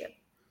 partnership.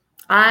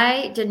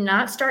 I did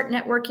not start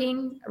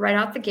networking right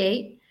out the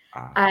gate.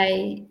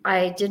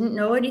 I didn't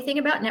know anything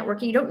about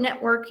networking. You don't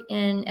network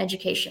in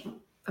education.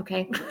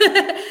 Okay.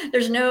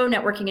 There's no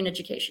networking in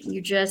education.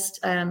 You just,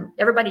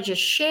 everybody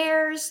just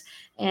shares,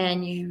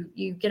 and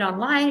you get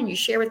online and you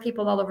share with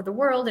people all over the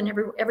world, and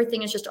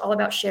everything is just all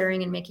about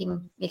sharing and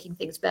making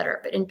things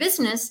better. But in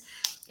business,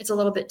 it's a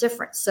little bit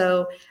different.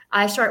 So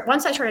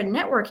once I started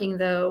networking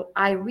though,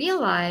 I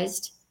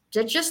realized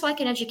that just like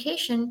in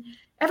education,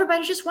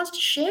 everybody just wants to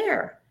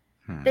share.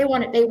 They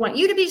want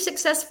you to be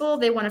successful.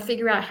 They want to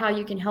figure out how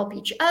you can help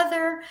each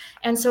other.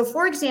 And so,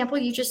 for example,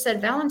 you just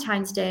said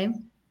Valentine's Day.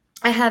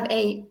 I have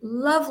a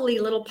lovely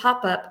little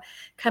pop-up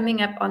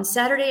coming up on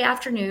Saturday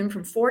afternoon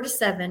from 4 to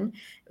 7.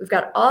 We've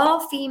got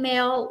all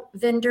female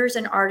vendors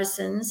and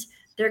artisans.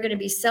 They're going to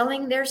be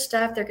selling their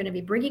stuff. They're going to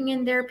be bringing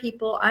in their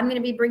people. I'm going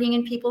to be bringing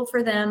in people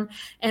for them.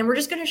 And we're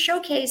just going to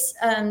showcase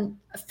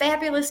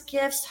fabulous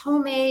gifts,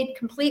 homemade,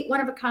 complete,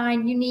 one of a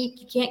kind,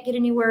 unique. You can't get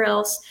anywhere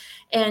else.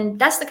 And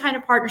that's the kind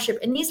of partnership.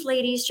 And these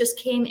ladies just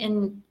came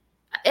in.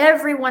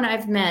 Everyone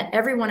I've met,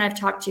 everyone I've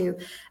talked to,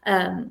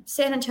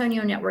 San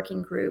Antonio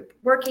Networking Group,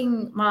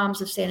 Working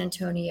Moms of San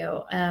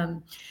Antonio,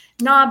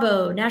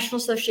 NABO, National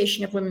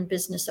Association of Women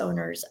Business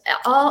Owners.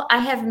 I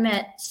have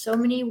met so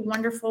many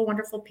wonderful,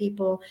 wonderful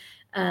people.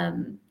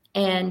 And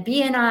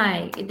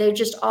BNI, they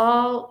just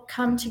all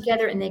come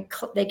together, and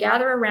they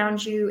gather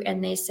around you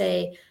and they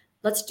say,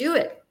 let's do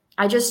it.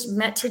 I just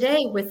met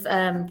today with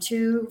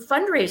 2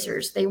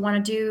 fundraisers. They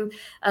want to do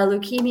a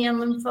leukemia and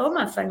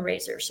lymphoma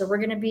fundraiser. So we're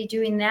going to be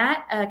doing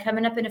that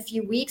coming up in a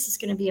few weeks. It's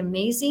going to be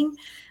amazing.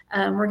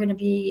 We're going to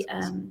be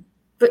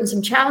putting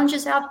some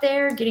challenges out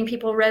there, getting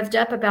people revved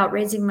up about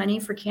raising money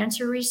for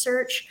cancer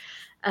research.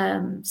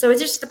 So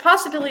it's just, the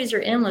possibilities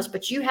are endless,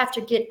 but you have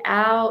to get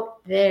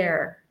out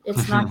there.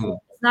 It's not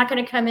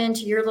going to come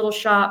into your little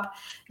shop.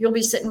 You'll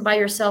be sitting by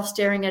yourself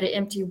staring at an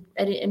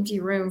empty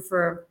room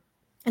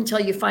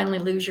until you finally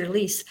lose your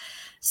lease.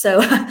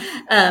 So,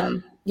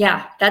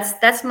 yeah,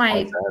 that's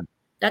my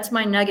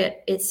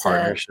nugget. It's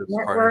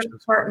network,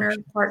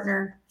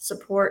 partner,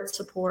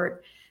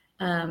 support,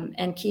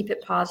 and keep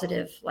it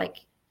positive. Like,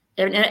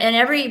 and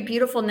every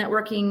beautiful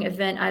networking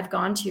event I've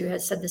gone to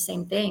has said the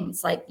same thing.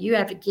 It's like, you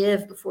have to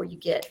give before you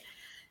get.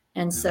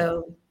 And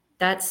so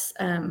that's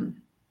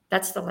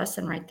the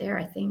lesson right there,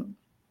 I think.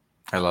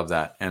 I love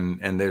that.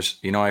 And there's,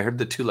 I heard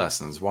the 2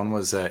 lessons. One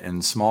was that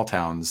in small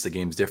towns, the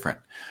game's different.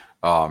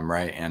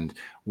 Right. And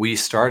we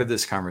started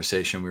this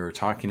conversation. We were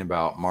talking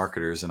about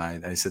marketers, and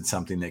I said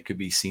something that could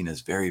be seen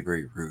as very,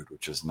 very rude,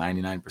 which is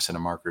 99%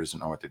 of marketers don't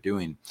know what they're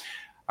doing.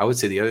 I would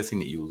say the other thing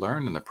that you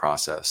learned in the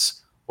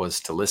process was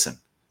to listen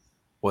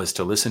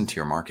to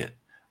your market.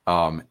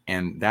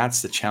 And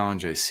that's the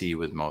challenge I see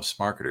with most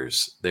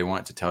marketers. They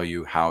want to tell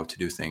you how to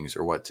do things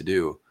or what to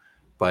do.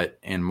 But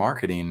in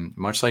marketing,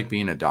 much like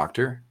being a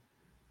doctor,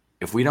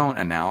 if we don't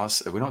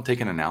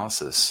take an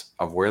analysis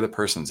of where the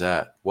person's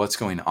at, what's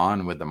going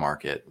on with the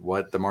market,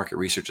 what the market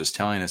research is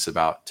telling us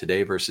about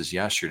today versus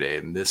yesterday,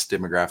 and this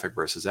demographic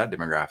versus that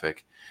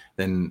demographic,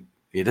 then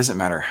it doesn't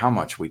matter how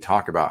much we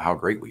talk about how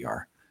great we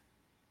are.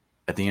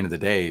 At the end of the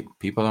day,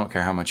 people don't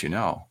care how much you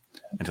know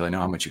until they know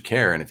how much you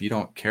care. And if you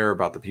don't care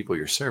about the people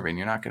you're serving,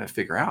 you're not going to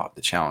figure out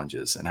the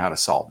challenges and how to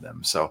solve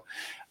them. So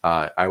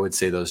I would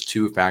say those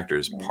 2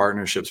 factors,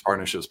 partnerships,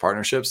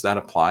 that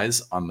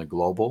applies on the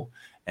global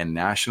and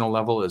national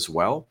level as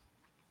well.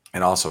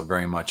 It also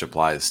very much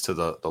applies to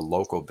the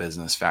local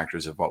business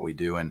factors of what we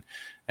do. And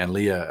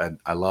Leah,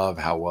 I love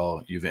how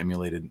well you've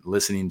emulated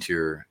listening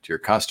to your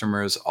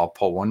customers. I'll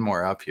pull one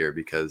more up here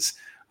because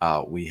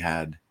we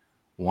had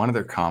one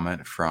other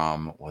comment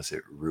from, was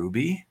it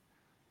Ruby?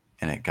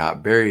 And it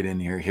got buried in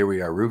here. Here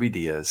we are, Ruby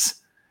Diaz.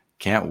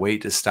 Can't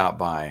wait to stop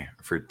by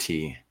for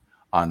tea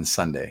on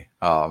Sunday.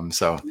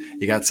 So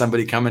you got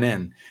somebody coming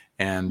in,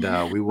 and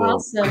we will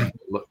Awesome.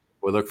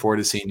 we look forward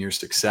to seeing your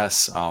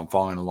success,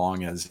 following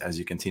along as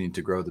you continue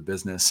to grow the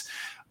business.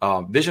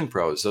 Vision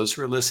pros, those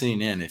who are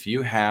listening in, if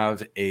you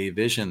have a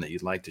vision that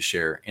you'd like to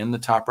share, in the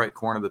top right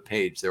corner of the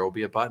page, there will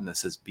be a button that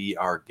says "Be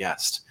Our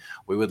Guest."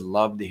 We would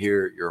love to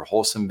hear your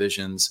wholesome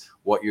visions,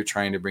 what you're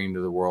trying to bring to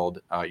the world.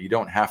 You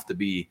don't have to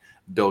be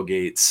Bill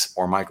Gates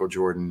or Michael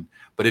Jordan,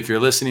 but if you're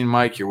listening,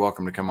 Mike, you're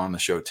welcome to come on the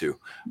show too.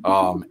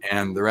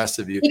 And the rest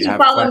of you, if you have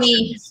follow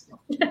questions,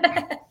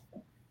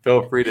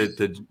 feel free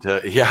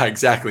to yeah,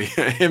 exactly.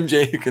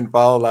 MJ, you can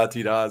follow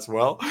Latida as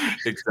well.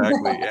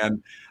 Exactly.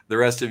 And the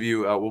rest of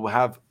you, we'll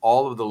have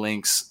all of the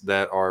links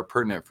that are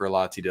pertinent for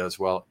Latida as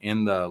well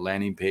in the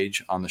landing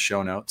page on the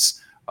show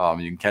notes.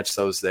 You can catch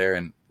those there.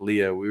 And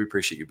Leah, we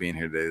appreciate you being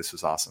here today. This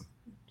was awesome.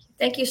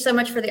 Thank you so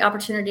much for the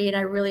opportunity. And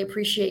I really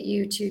appreciate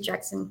you too,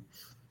 Jackson.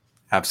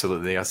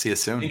 Absolutely. I'll see you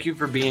soon. Thank you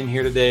for being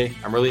here today.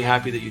 I'm really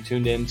happy that you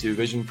tuned in to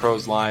Vision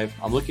Pros Live.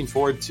 I'm looking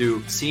forward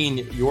to seeing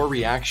your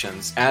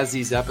reactions as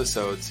these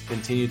episodes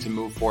continue to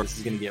move forward. This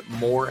is going to get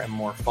more and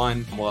more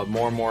fun. We'll have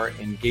more and more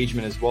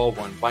engagement as well.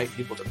 We'll invite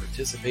people to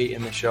participate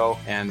in the show.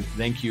 And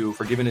thank you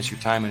for giving us your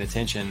time and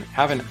attention.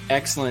 Have an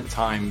excellent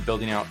time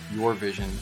building out your vision